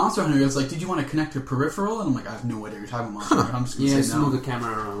loaded up Monster Hunter, it's like, did you want to connect to peripheral? And I'm like, I have no idea what you're talking about Monster Hunter. I'm just going to say no. Move the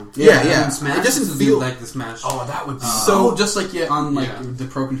camera around. Yeah. Smash, it doesn't feel like the Smash. Oh, that would be so just like the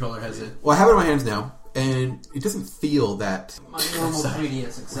Pro Controller has it. Well, I have it in my hands now, and it doesn't feel that. My normal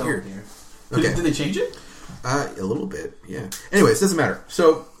 3DS XL here. Okay. Did they change it? A little bit, yeah. Anyways, it doesn't matter.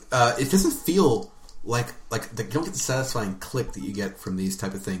 So it doesn't feel like you don't get the satisfying click that you get from these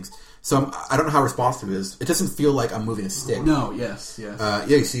type of things. So I don't know how responsive it is. It doesn't feel like I'm moving a stick. No, yes.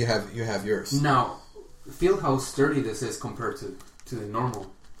 So you have yours. Now, feel how sturdy this is compared to the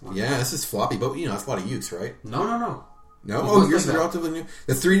normal one. Yeah, this is floppy, but it's a lot of use, right? No. No, yours is relatively new.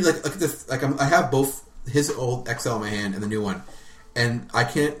 The 3, I have both his old XL in my hand and the new one, And I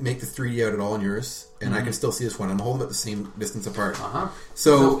can't make the 3D out at all on yours, and I can still see this one. I'm holding them at the same distance apart.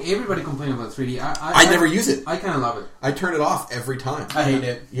 So everybody complaining about 3D. I never use it. I kind of love it. I turn it off every time. I hate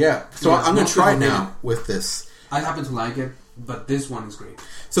it. Yeah. So I'm going to try it now with this. I happen to like it, but this one is great.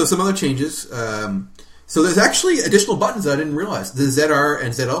 So some other changes. So there's actually additional buttons that I didn't realize. The ZR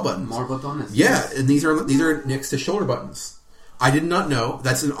and ZL buttons. More buttons. Yeah, and these are next to shoulder buttons. I did not know.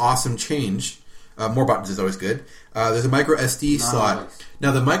 That's an awesome change. More buttons is always good. There's a micro SD slot. Nice.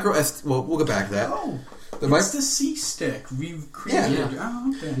 Now the micro SD. Well, we'll get back to that. Oh, it's the C stick we've created. Yeah.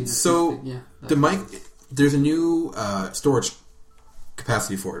 Oh, okay. So the mic. There's a new storage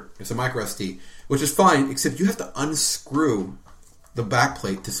capacity for it. It's a micro SD, which is fine, except you have to unscrew the back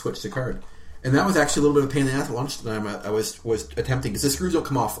plate to switch the card, and that was actually a little bit of a pain in the ass at lunchtime. I was attempting because the screws don't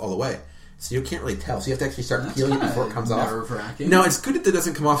come off all the way. So you can't really tell. So you have to actually start peeling it before it comes off. No, it's good that it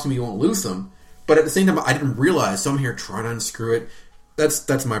doesn't come off so you won't lose them. But at the same time, I didn't realize. So I'm here trying to unscrew it.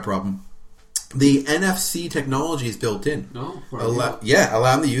 That's my problem. The NFC technology is built in.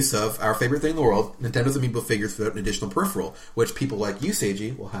 Allowing the use of our favorite thing in the world, Nintendo's Amiibo figures without an additional peripheral, which people like you,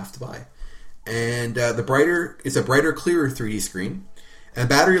 Seiji, will have to buy. And it's a brighter, clearer 3D screen. And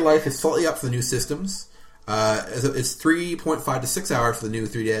battery life is slightly up for the new systems. It's 3.5 to 6 hours for the new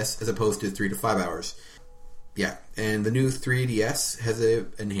 3DS as opposed to 3 to 5 hours. Yeah, and the new 3DS has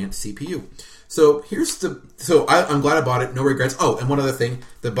an enhanced CPU. So I'm glad I bought it. No regrets. Oh, and one other thing: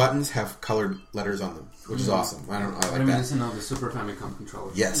 the buttons have colored letters on them, which is awesome. I like that. This is now the Super Famicom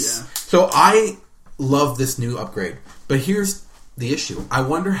controller. Yes. Yeah. So I love this new upgrade, but here's the issue: I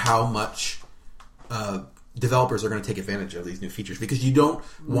wonder how much developers are going to take advantage of these new features because you don't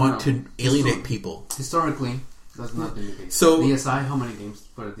want to alienate people. Historically, that's not been the case. So DSi, how many games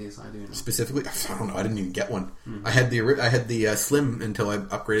for the DSi do you know? Specifically, I don't know. I didn't even get one. I had the Slim until I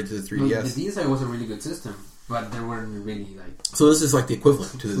upgraded to the 3DS. Well, the DSi was a really good system, but there weren't really So this is like the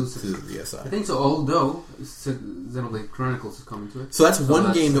equivalent to the DSi. I think so. Although Xenoblade Chronicles is coming to it. So that's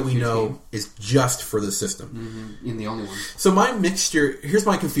one game that we know is just for the system. In the only one. So my mixture. Here's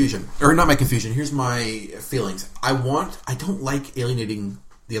my confusion, or not my confusion. Here's my feelings. I don't like alienating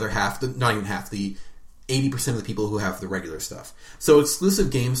the other half. Not even half. The 80% of the people who have the regular stuff. So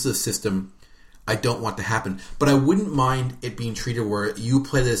exclusive games to the system, I don't want to happen. But I wouldn't mind it being treated where you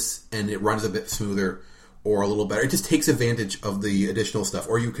play this and it runs a bit smoother or a little better. It just takes advantage of the additional stuff.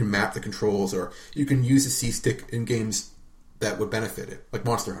 Or you can map the controls, or you can use a C-stick in games that would benefit it, like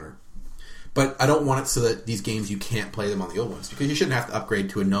Monster Hunter. But I don't want it so that these games you can't play them on the old ones, because you shouldn't have to upgrade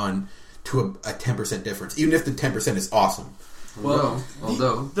to a 10% difference, even if the 10% is awesome. Well,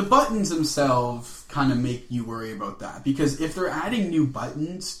 although the buttons themselves kind of make you worry about that, because if they're adding new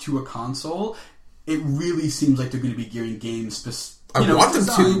buttons to a console, it really seems like they're going to be gearing games. I want them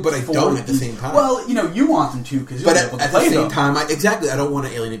to, but I don't at the same time. Well, you want them to because you're able to play them. But at the same time, I don't want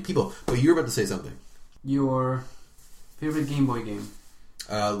to alienate people. But you were about to say something. Your favorite Game Boy game?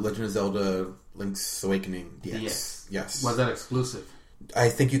 Legend of Zelda: Link's Awakening DX. Yes. Was that exclusive? I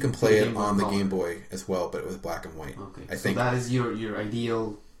think you can play it on the Game Boy as well, but it was black and white. Okay, I think that is your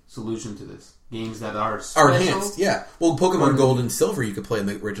ideal solution to this. Games that are enhanced, yeah. Well, Pokemon Gold and Silver you could play in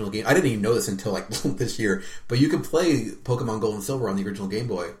the original game. I didn't even know this until this year, but you could play Pokemon Gold and Silver on the original Game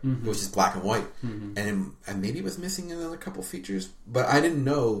Boy, which is black and white, and maybe it was missing another couple features, but I didn't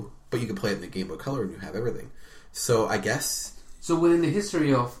know. But you could play it in the Game Boy Color, and you have everything. So I guess. So within the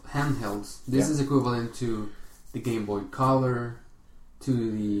history of handhelds, this is equivalent to the Game Boy Color.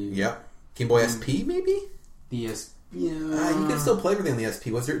 To the Game Boy SP maybe the SP. You can still play everything on the SP.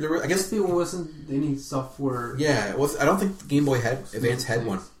 Was there? I guess SP wasn't any software. Yeah, it was. I don't think Game Boy Advance had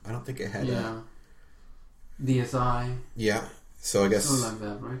one. I don't think it had. DSi. Yeah, so I guess something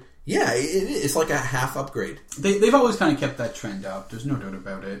like that, right? Yeah, it's like a half upgrade. They've always kind of kept that trend up. There's no doubt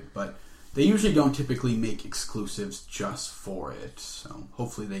about it, but they usually don't typically make exclusives just for it. So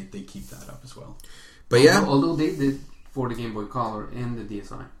hopefully they keep that up as well. But although they did. For the Game Boy Color and the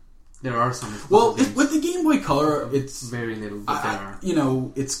DSi, there are some. Well, with the Game Boy Color, it's very little. But there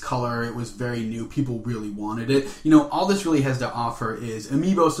are. It's color. It was very new. People really wanted it. All this really has to offer is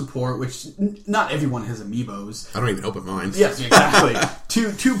Amiibo support, which not everyone has Amiibos. I don't even open mine. Yes, exactly.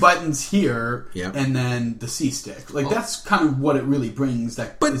 two buttons here, and then the C stick. That's kind of what it really brings.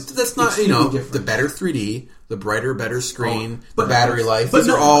 That's not different. The better 3D. The brighter, better screen, the battery life. These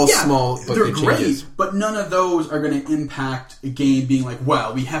are all small, but they're great. Changes. But none of those are going to impact a game being like,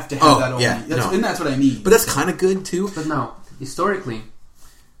 "Wow, we have to have that only." And that's what I mean. But that's kind of good too. But now, historically,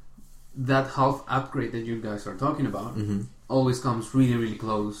 that half upgrade that you guys are talking about always comes really, really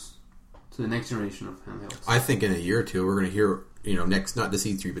close to the next generation of handhelds. I think in a year or two, we're going to hear, next, not this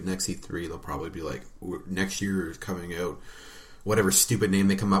E3, but next E3, they'll probably be like, next year is coming out. whatever stupid name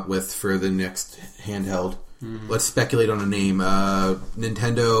they come up with for the next handheld. Let's speculate on a name.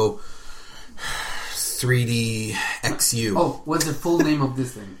 Nintendo 3D XU. Oh, what's the full name of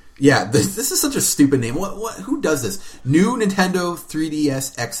this thing? Yeah, this is such a stupid name. What? Who does this? New Nintendo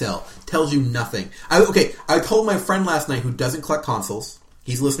 3DS XL. Tells you nothing. I told my friend last night who doesn't collect consoles.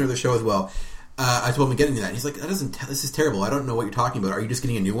 He's a listener to the show as well. I told him to get into that. And he's like, this is terrible. I don't know what you're talking about. Are you just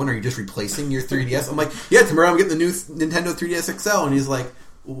getting a new one? Are you just replacing your 3DS? I'm like, yeah, tomorrow I'm getting the new Nintendo 3DS XL. And he's like,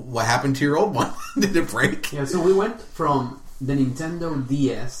 what happened to your old one? Did it break? Yeah, so we went from the Nintendo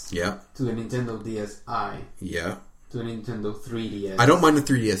DS to the Nintendo DSi to the Nintendo 3DS. I don't mind the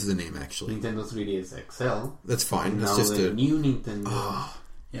 3DS as a name, actually. Nintendo 3DS XL. That's fine. That's just the new Nintendo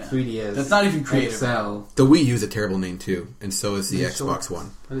 3DS. That's not even creative. XL. The Wii U is a terrible name too, and so is the Xbox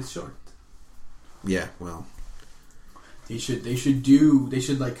One. But it's short. Yeah, well, they should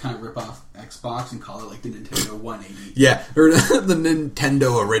like kind of rip off Xbox and call it like the Nintendo 180. Yeah, or the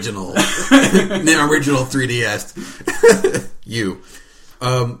Nintendo original, the original 3DS.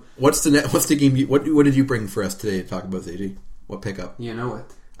 What's the game? What did you bring for us today to talk about, ZG? What pickup? You know it.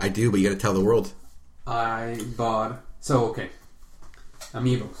 I do, but you got to tell the world. I bought Amiibos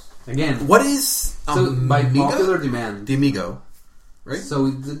again. What is by popular demand? The Amiibo, right?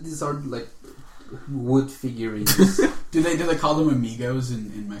 So these are like wood figurines. Do they call them Amigos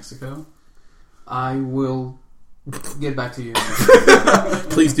in Mexico? I will get back to you.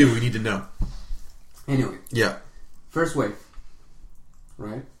 Please do. We need to know. Anyway. Yeah. First wave.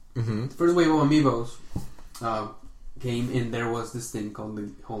 Right? Mm-hmm. The first wave of Amiibos came and there was this thing called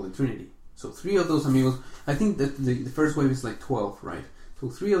the Holy Trinity. So 3 of those Amiibos, I think that the first wave is like 12, right? So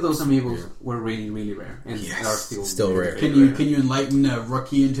 3 of those Amiibos were really, really rare, and are still rare. Can you enlighten a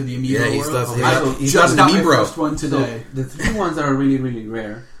rookie into the Amiibo world? He's just got my first one today. So the 3 ones that are really, really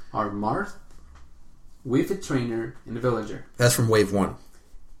rare are Marth, Wii Fit Trainer, and the Villager. That's from Wave 1.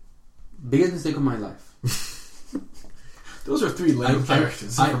 Biggest mistake of my life. Those are 3 lame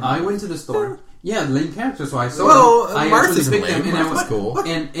characters. I went to the store. Yeah, lame characters. So I saw them. I Marth actually picked lame. them, and I was cool.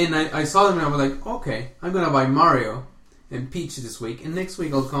 And I saw them, and I was like, okay, I'm gonna buy Mario and Peach this week, and next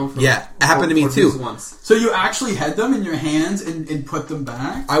week I'll come for it happened to me too. Once. So you actually had them in your hands and put them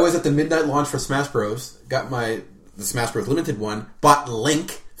back? I was at the midnight launch for Smash Bros. Got the Smash Bros. Limited one. Bought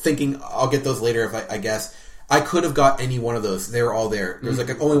Link, thinking I'll get those later. If I guess I could have got any one of those. They were all there. There's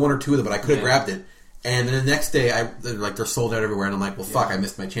like only 1 or 2 of them, but I could have grabbed it. And then the next day, they're sold out everywhere, and I'm like, well, fuck, I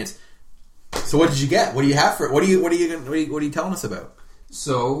missed my chance. So what did you get? What do you have for it? What are you telling us about?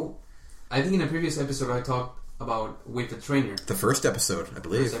 So, I think in a previous episode I talked about Wii Fit Trainer. The first episode, I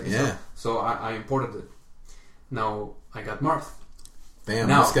believe. Yeah. So I imported it. Now I got Marth. Bam,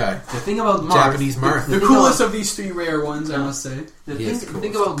 this guy. The thing about Marth, Japanese Marth, the coolest of these 3 rare ones, I must say. The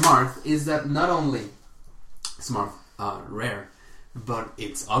thing about Marth is that not only is Marth rare, but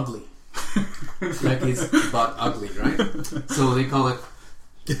it's ugly. Like it's but ugly, right? So they call it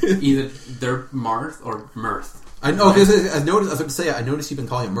either Derp Marth or Mirth. I know. Right? I noticed you've been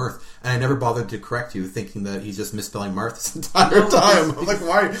calling it Mirth, and I never bothered to correct you, thinking that he's just misspelling Marth this entire time. I'm like,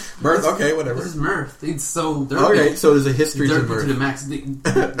 why Mirth? Okay, whatever. This is Mirth. It's so derpy. Okay, so there's a history to Mirth. To the max.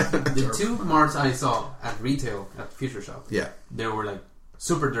 The 2 Marths I saw at retail at Future Shop. Yeah, they were like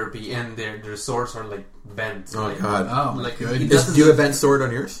super derpy, and their swords are like bent. Oh like, god! Oh like good. Do you have a bent sword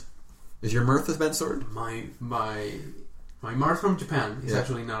on yours? Is your Mirth a bent sword? My Marth from Japan is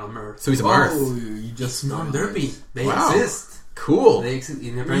actually not a Mirth. So he's a Marth. Oh, you just non-derpy. They exist. Cool. They exist.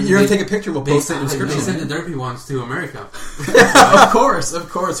 You're gonna take a picture. We'll post it in the description. They send the derpy ones to America. Of course.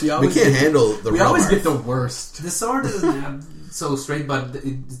 We can't handle the. We always get the worst. The sword isn't so straight, but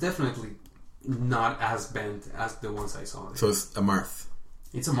it's definitely not as bent as the ones I saw. So it's a Marth.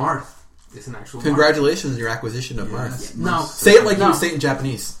 It's a Marth. It's an actual. Congratulations on your acquisition of Marth. Yeah. No, say it like you would say it in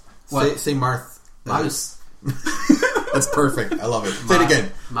Japanese. Say Marth. Marus. That's perfect. I love it. Say it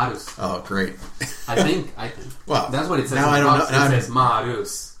again. Marus. Oh, great. I think. Well, that's what it says. Now I don't know. It says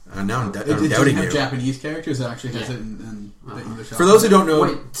Marus. Now I'm does doubting it have you. Japanese characters that actually has it in the English. For those who don't know,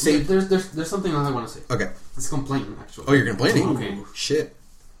 there's something else I want to say. Okay. It's complaining actually. Oh, you're complaining? Okay. Shit.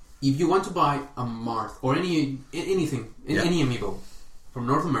 If you want to buy a Marth or anything, any Amiibo from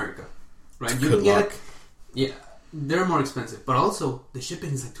North America, right? You can get it. Yeah, they're more expensive, but also the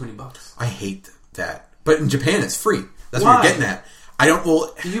shipping is like $20. I hate that. But in Japan, it's free. That's what you're getting at. I don't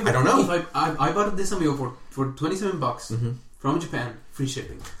know. If I bought this Amiibo for $27 from Japan, free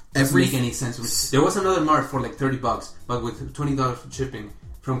shipping. Doesn't make any sense. There was another Marth for like $30, but with $20 for shipping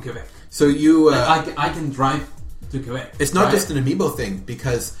from Quebec. So you, I can drive to Quebec. It's not just an Amiibo thing,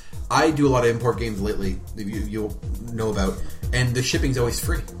 because I do a lot of import games lately that you'll know about, and the shipping's always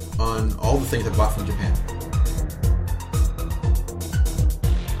free on all the things I bought from Japan.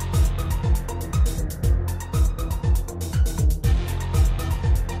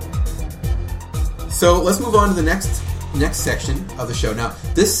 So let's move on to the next section of the show. Now,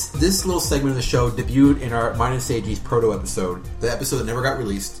 this little segment of the show debuted in our Minus AG's proto episode, the episode that never got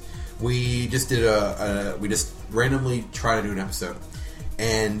released. We just did we just randomly tried to do an episode,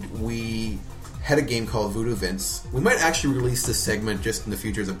 and we had a game called Voodoo Vince. We might actually release this segment just in the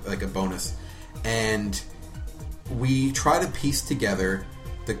future as a bonus, and we try to piece together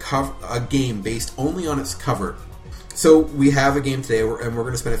a game based only on its cover. So we have a game today, and we're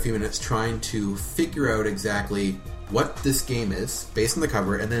going to spend a few minutes trying to figure out exactly what this game is based on the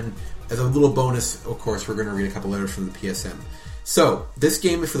cover, and then as a little bonus, of course, we're going to read a couple letters from the PSN. So this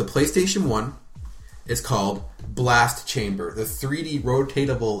game is for the PlayStation 1. It's called Blast Chamber, the 3D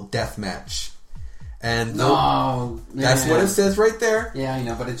rotatable deathmatch. And that's what it says right there. Yeah, I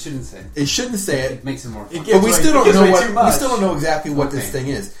know, but it shouldn't say. It shouldn't say it. It makes it more fun. But we still don't know exactly what this thing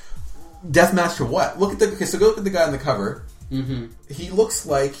is. Deathmatch for what? Look at go look at the guy on the cover. Mm-hmm. He looks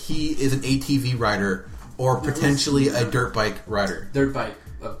like he is an ATV rider or potentially a dirt bike rider. Dirt bike.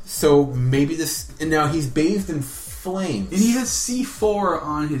 So maybe this. And now he's bathed in flames. And he has C4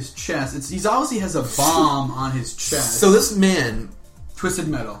 on his chest. He obviously has a bomb on his chest. So this man, Twisted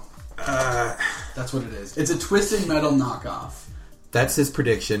Metal. That's what it is. It's a Twisted Metal knockoff. That's his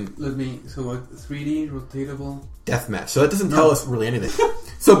prediction. So what? 3D rotatable deathmatch. So that doesn't tell us really anything.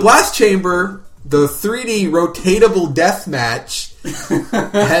 So Blast Chamber, the 3D rotatable deathmatch,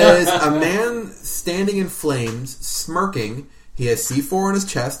 has a man standing in flames, smirking. He has C4 on his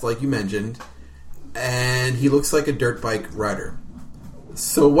chest, like you mentioned, and he looks like a dirt bike rider.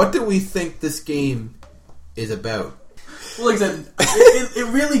 So what do we think this game is about? Well, like I said,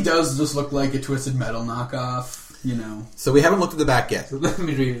 it really does just look like a Twisted Metal knockoff. You know. So we haven't looked at the back yet. So let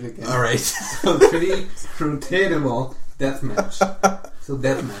me read it again. All right. So 3D rotatable deathmatch. So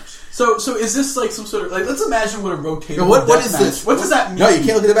deathmatch. So is this like some sort of let's imagine what a rotatable what is this? What does that mean? No, you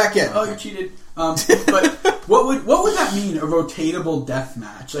can't look at the back yet. Oh, you cheated. But what would that mean? A rotatable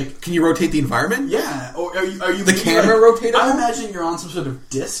deathmatch? Like, can you rotate the environment? Yeah. Or are you the camera rotatable? I imagine you're on some sort of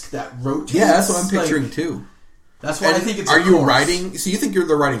disc that rotates. Yeah, that's what I'm picturing too. That's why I think it's. Are you riding? So you think they're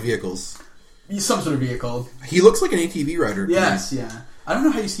riding vehicles? Some sort of vehicle. He looks like an ATV rider. Yes, yeah. I don't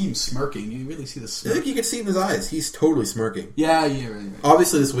know how you see him smirking. You really see the smirk. I think you can see in his eyes. He's totally smirking. Yeah, right.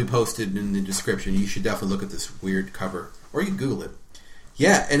 Obviously, this will be posted in the description. You should definitely look at this weird cover. Or you can Google it.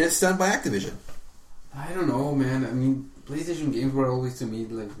 Yeah, and it's done by Activision. I don't know, man. I mean, PlayStation games were always, to me,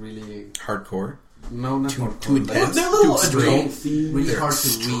 like, really... hardcore? No, not hardcore. Too intense? They're a little adult-themed. Really hard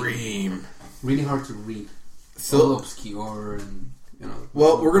to read. Really hard to read. So obscure and, you know...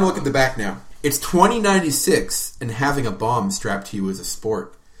 Well, we're going to look at the back now. It's 2096, and having a bomb strapped to you is a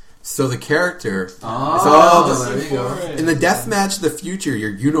sport. So the character is all in the deathmatch of the future.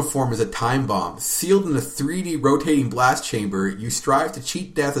 Your uniform is a time bomb, sealed in a 3D rotating blast chamber. You strive to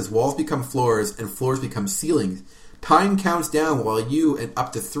cheat death as walls become floors and floors become ceilings. Time counts down while you and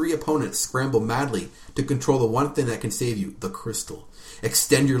up to 3 opponents scramble madly to control the one thing that can save you: the crystal.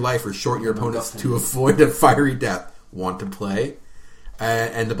 Extend your life or shorten your opponents to avoid a fiery death. Want to play?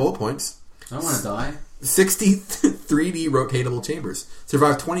 And the bullet points. I don't want to die. 60 3D rotatable chambers.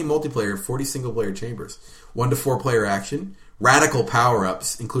 Survive 20 multiplayer, 40 single-player chambers. 1 to 4 player action. Radical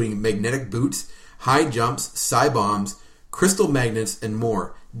power-ups, including magnetic boots, high jumps, psi-bombs, crystal magnets, and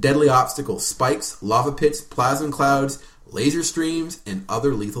more. Deadly obstacles, spikes, lava pits, plasma clouds, laser streams, and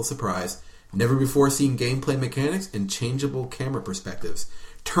other lethal surprise. Never before seen gameplay mechanics and changeable camera perspectives.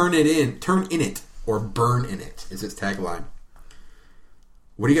 Turn in it, or burn in it, is its tagline.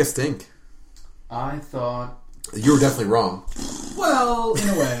 What do you guys think? I thought... You were definitely wrong. Well, in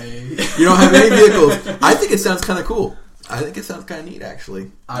a way. You don't have any vehicles. I think it sounds kind of cool. I think it sounds kind of neat,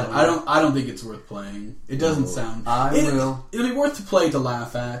 actually. I don't think it's worth playing. It doesn't sound... It'll be worth to play to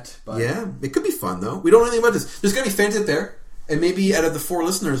laugh at. But yeah, it could be fun, though. We don't know anything about this. There's going to be fans out there, and maybe out of the 4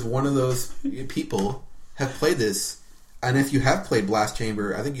 listeners, one of those people have played this. And if you have played Blast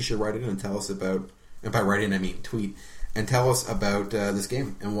Chamber, I think you should write in and tell us about... And by write in, I mean tweet. And tell us about this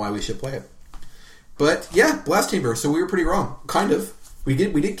game and why we should play it. But yeah, Blast Chamber. So we were pretty wrong, kind of. We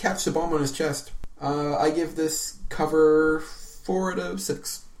did catch the bomb on his chest. I give this cover 4 out of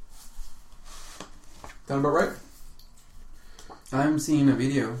 6. Sound about right? I'm seeing a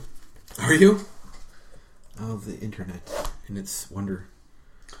video. Are you? Oh, the internet and its wonder.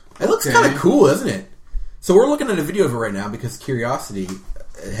 It looks kind of cool, doesn't it? So we're looking at a video of it right now because Curiosity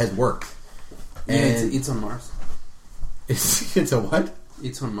has worked. Yeah, and it's on Mars. It's a what?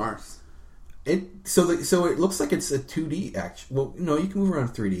 It's on Mars. So it looks like it's a 2D action. Well, no, you can move around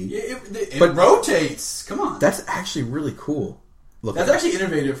 3D. Yeah, it rotates. Come on, that's actually really cool. That's actually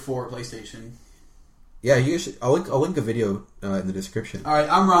innovative for PlayStation. Yeah, you should. I'll link a video in the description. All right,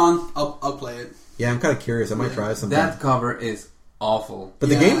 I'm wrong. I'll play it. Yeah, I'm kind of curious. I might try something. That cover is awful. But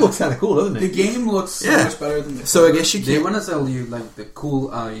the game looks kind of cool, doesn't it? The game looks so much better than this. So I guess you They want to sell you like the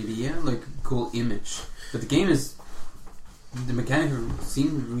cool idea, like cool image, but the game is the mechanics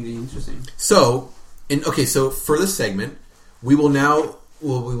seem really interesting. So, so for this segment, we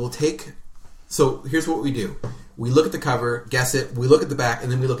will take. So here's what we do: we look at the cover, guess it. We look at the back,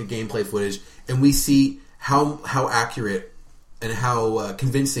 and then we look at gameplay footage, and we see how accurate and how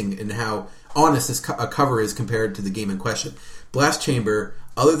convincing and how honest this cover is compared to the game in question. Blast Chamber,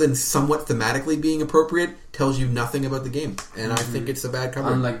 other than somewhat thematically being appropriate, tells you nothing about the game, and I think it's a bad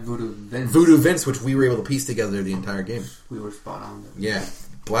cover. Unlike Voodoo Vince. Voodoo Vince, which we were able to piece together the entire game. We were spot on there. Yeah,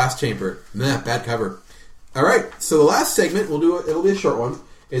 Blast Chamber, bad cover. All right, so the last segment it'll be a short one.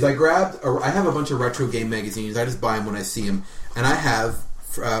 Is I have a bunch of retro game magazines. I just buy them when I see them, and I have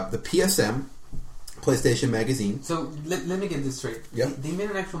the PSM. PlayStation magazine. So let me get this straight. Yep. They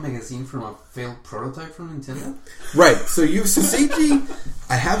made an actual magazine from a failed prototype from Nintendo? Right. So CG,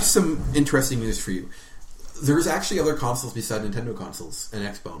 I have some interesting news for you. There's actually other consoles beside Nintendo consoles and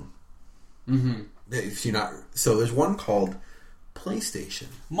Xbone. Mm-hmm. If you're not, so there's one called PlayStation.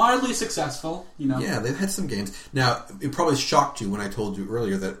 Mildly successful, Yeah, they've had some games. Now, it probably shocked you when I told you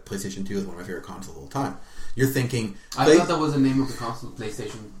earlier that PlayStation 2 is one of my favorite consoles of all time. You're thinking... I thought that was the name of the console,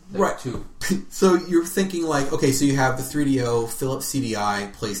 PlayStation 2. So you're thinking like, okay, so you have the 3DO, Philips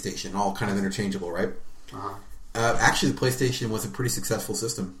CDI, PlayStation, all kind of interchangeable, right? Uh-huh. Actually, the PlayStation was a pretty successful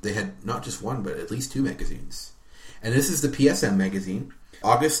system. They had not just one, but at least two magazines. And this is the PSM magazine,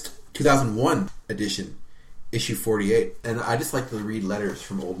 August 2001 edition, issue 48. And I just like to read letters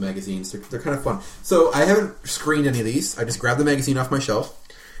from old magazines. They're kind of fun. So I haven't screened any of these. I just grabbed the magazine off my shelf.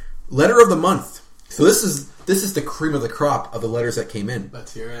 Letter of the month. So this is the cream of the crop of the letters that came in.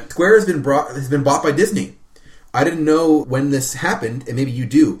 Let's hear it. Square has been bought by Disney. I didn't know when this happened, and maybe you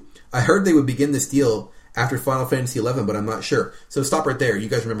do. I heard they would begin this deal after Final Fantasy XI, but I'm not sure. So stop right there. You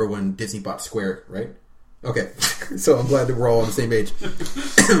guys remember when Disney bought Square, right? Okay. So I'm glad that we're all on the same page.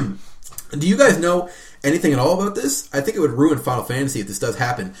 Do you guys know anything at all about this? I think it would ruin Final Fantasy if this does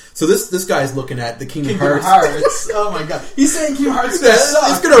happen. So this guy's looking at the Kingdom Hearts. Oh my god. He's saying Kingdom Hearts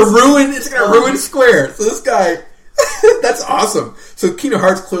it's gonna ruin Square. So this guy that's awesome. So Kingdom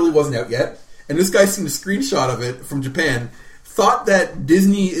Hearts clearly wasn't out yet. And this guy seen a screenshot of it from Japan, thought that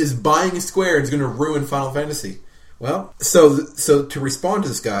Disney is buying Square and is gonna ruin Final Fantasy. Well, so to respond to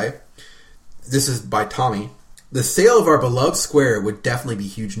this guy, this is by Tommy. The sale of our beloved Square would definitely be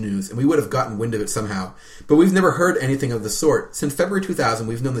huge news, and we would have gotten wind of it somehow. But we've never heard anything of the sort. Since February 2000,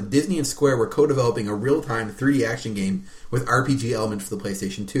 we've known that Disney and Square were co-developing a real-time 3D action game with RPG elements for the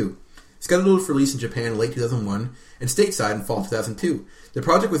PlayStation 2. Scheduled for release in Japan in late 2001, and stateside in fall 2002. The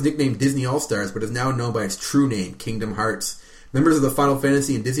project was nicknamed Disney All-Stars, but is now known by its true name, Kingdom Hearts. Members of the Final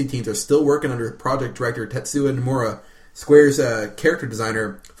Fantasy and Disney teams are still working under project director Tetsuya Nomura, Square's character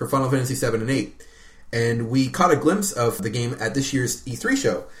designer for Final Fantasy 7 and 8. And we caught a glimpse of the game at this year's E3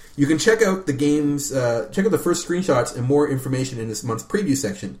 show. You can check out the first screenshots and more information in this month's preview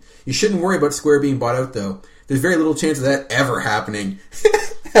section. You shouldn't worry about Square being bought out, though. There's very little chance of that ever happening.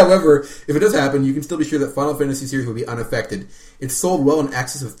 However, if it does happen, you can still be sure that Final Fantasy series will be unaffected. It's sold well in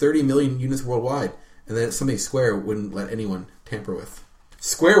excess of 30 million units worldwide, and that's something Square wouldn't let anyone tamper with.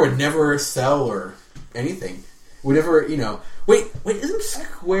 Square would never sell or anything. Would never, Wait, isn't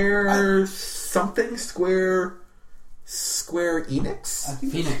Square something? Square Enix? I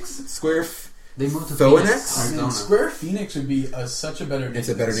think Phoenix. Square. They moved to Phoenix. Square Phoenix would be such a better name. It's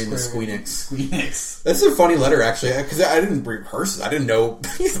a better name than Squeenix. Squeenix. That's a funny letter, actually, because I didn't rehearse it. I didn't know.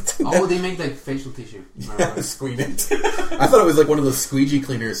 They make like facial tissue. Squeenix. I thought it was like one of those squeegee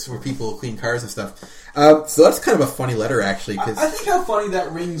cleaners where people clean cars and stuff. So that's kind of a funny letter, actually. Cause I think how funny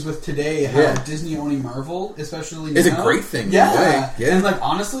that rings with today, how Disney owning Marvel, especially now. It's a great thing. Yeah. And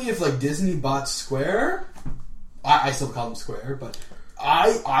honestly, if Disney bought Square, I still call them Square, but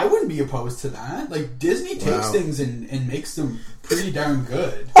I wouldn't be opposed to that. Disney takes things and makes them pretty darn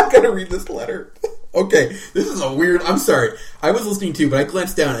good. I'm going to read this letter. Okay, this is a weird... I'm sorry. I was listening to, but I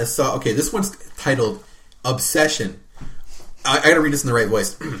glanced down and saw... Okay, this one's titled Obsession. I got to read this in the right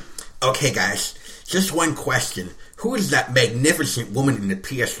voice. Okay, guys. Just one question. Who is that magnificent woman in the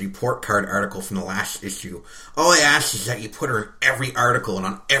PS report card article from the last issue? All I ask is that you put her in every article and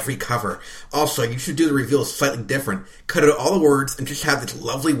on every cover. Also, you should do the reveal slightly different. Cut out all the words and just have this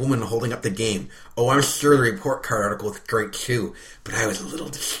lovely woman holding up the game. Oh, I'm sure the report card article is great too, but I was a little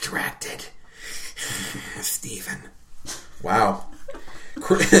distracted. Steven. Wow.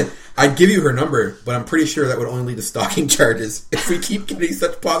 I'd give you her number, but I'm pretty sure that would only lead to stalking charges. If we keep getting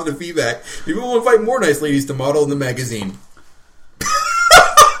such positive feedback, people will invite more nice ladies to model in the magazine.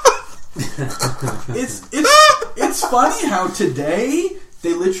 It's funny how today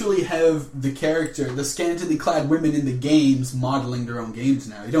they literally have the scantily clad women in the games modeling their own games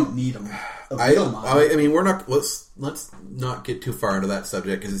now. You don't need them. I mean, we're not. Let's not get too far into that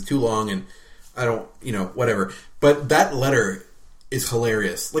subject because it's too long, and I don't. Whatever. But that letter is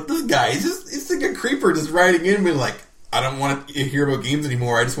hilarious. Like, this guy, it's like a creeper just writing in and being like, I don't want to hear about games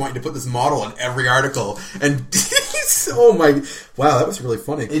anymore. I just want you to put this model in every article. And oh my, wow, that was really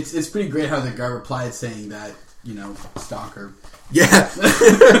funny. It's pretty great how the guy replied saying that, stalker. Yeah.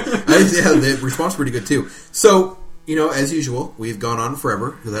 The response was pretty good too. So, as usual, we've gone on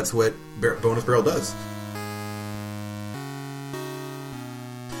forever. That's what Bonus Barrel does.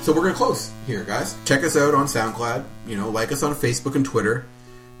 So we're going to close here, guys. Check us out on SoundCloud. Like us on Facebook and Twitter.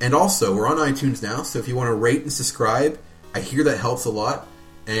 And also, we're on iTunes now, so if you want to rate and subscribe, I hear that helps a lot.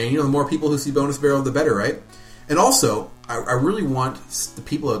 And, the more people who see Bonus Barrel, the better, right? And also, I really want the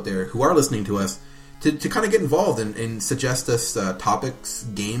people out there who are listening to us to kind of get involved and suggest us topics,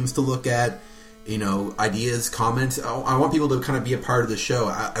 games to look at, ideas, comments. I want people to kind of be a part of the show.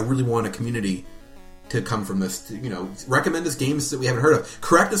 I really want a community to come from this. Recommend us games that we haven't heard of.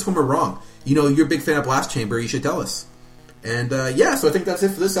 Correct us when we're wrong. You're a big fan of Blast Chamber, you should tell us. And so I think that's it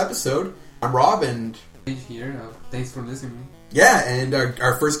for this episode. I'm Rob, and here. Thanks for listening. Yeah, and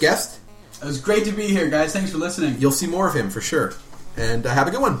our first guest. It was great to be here, guys. Thanks for listening. You'll see more of him for sure. And have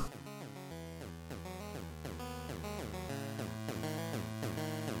a good one.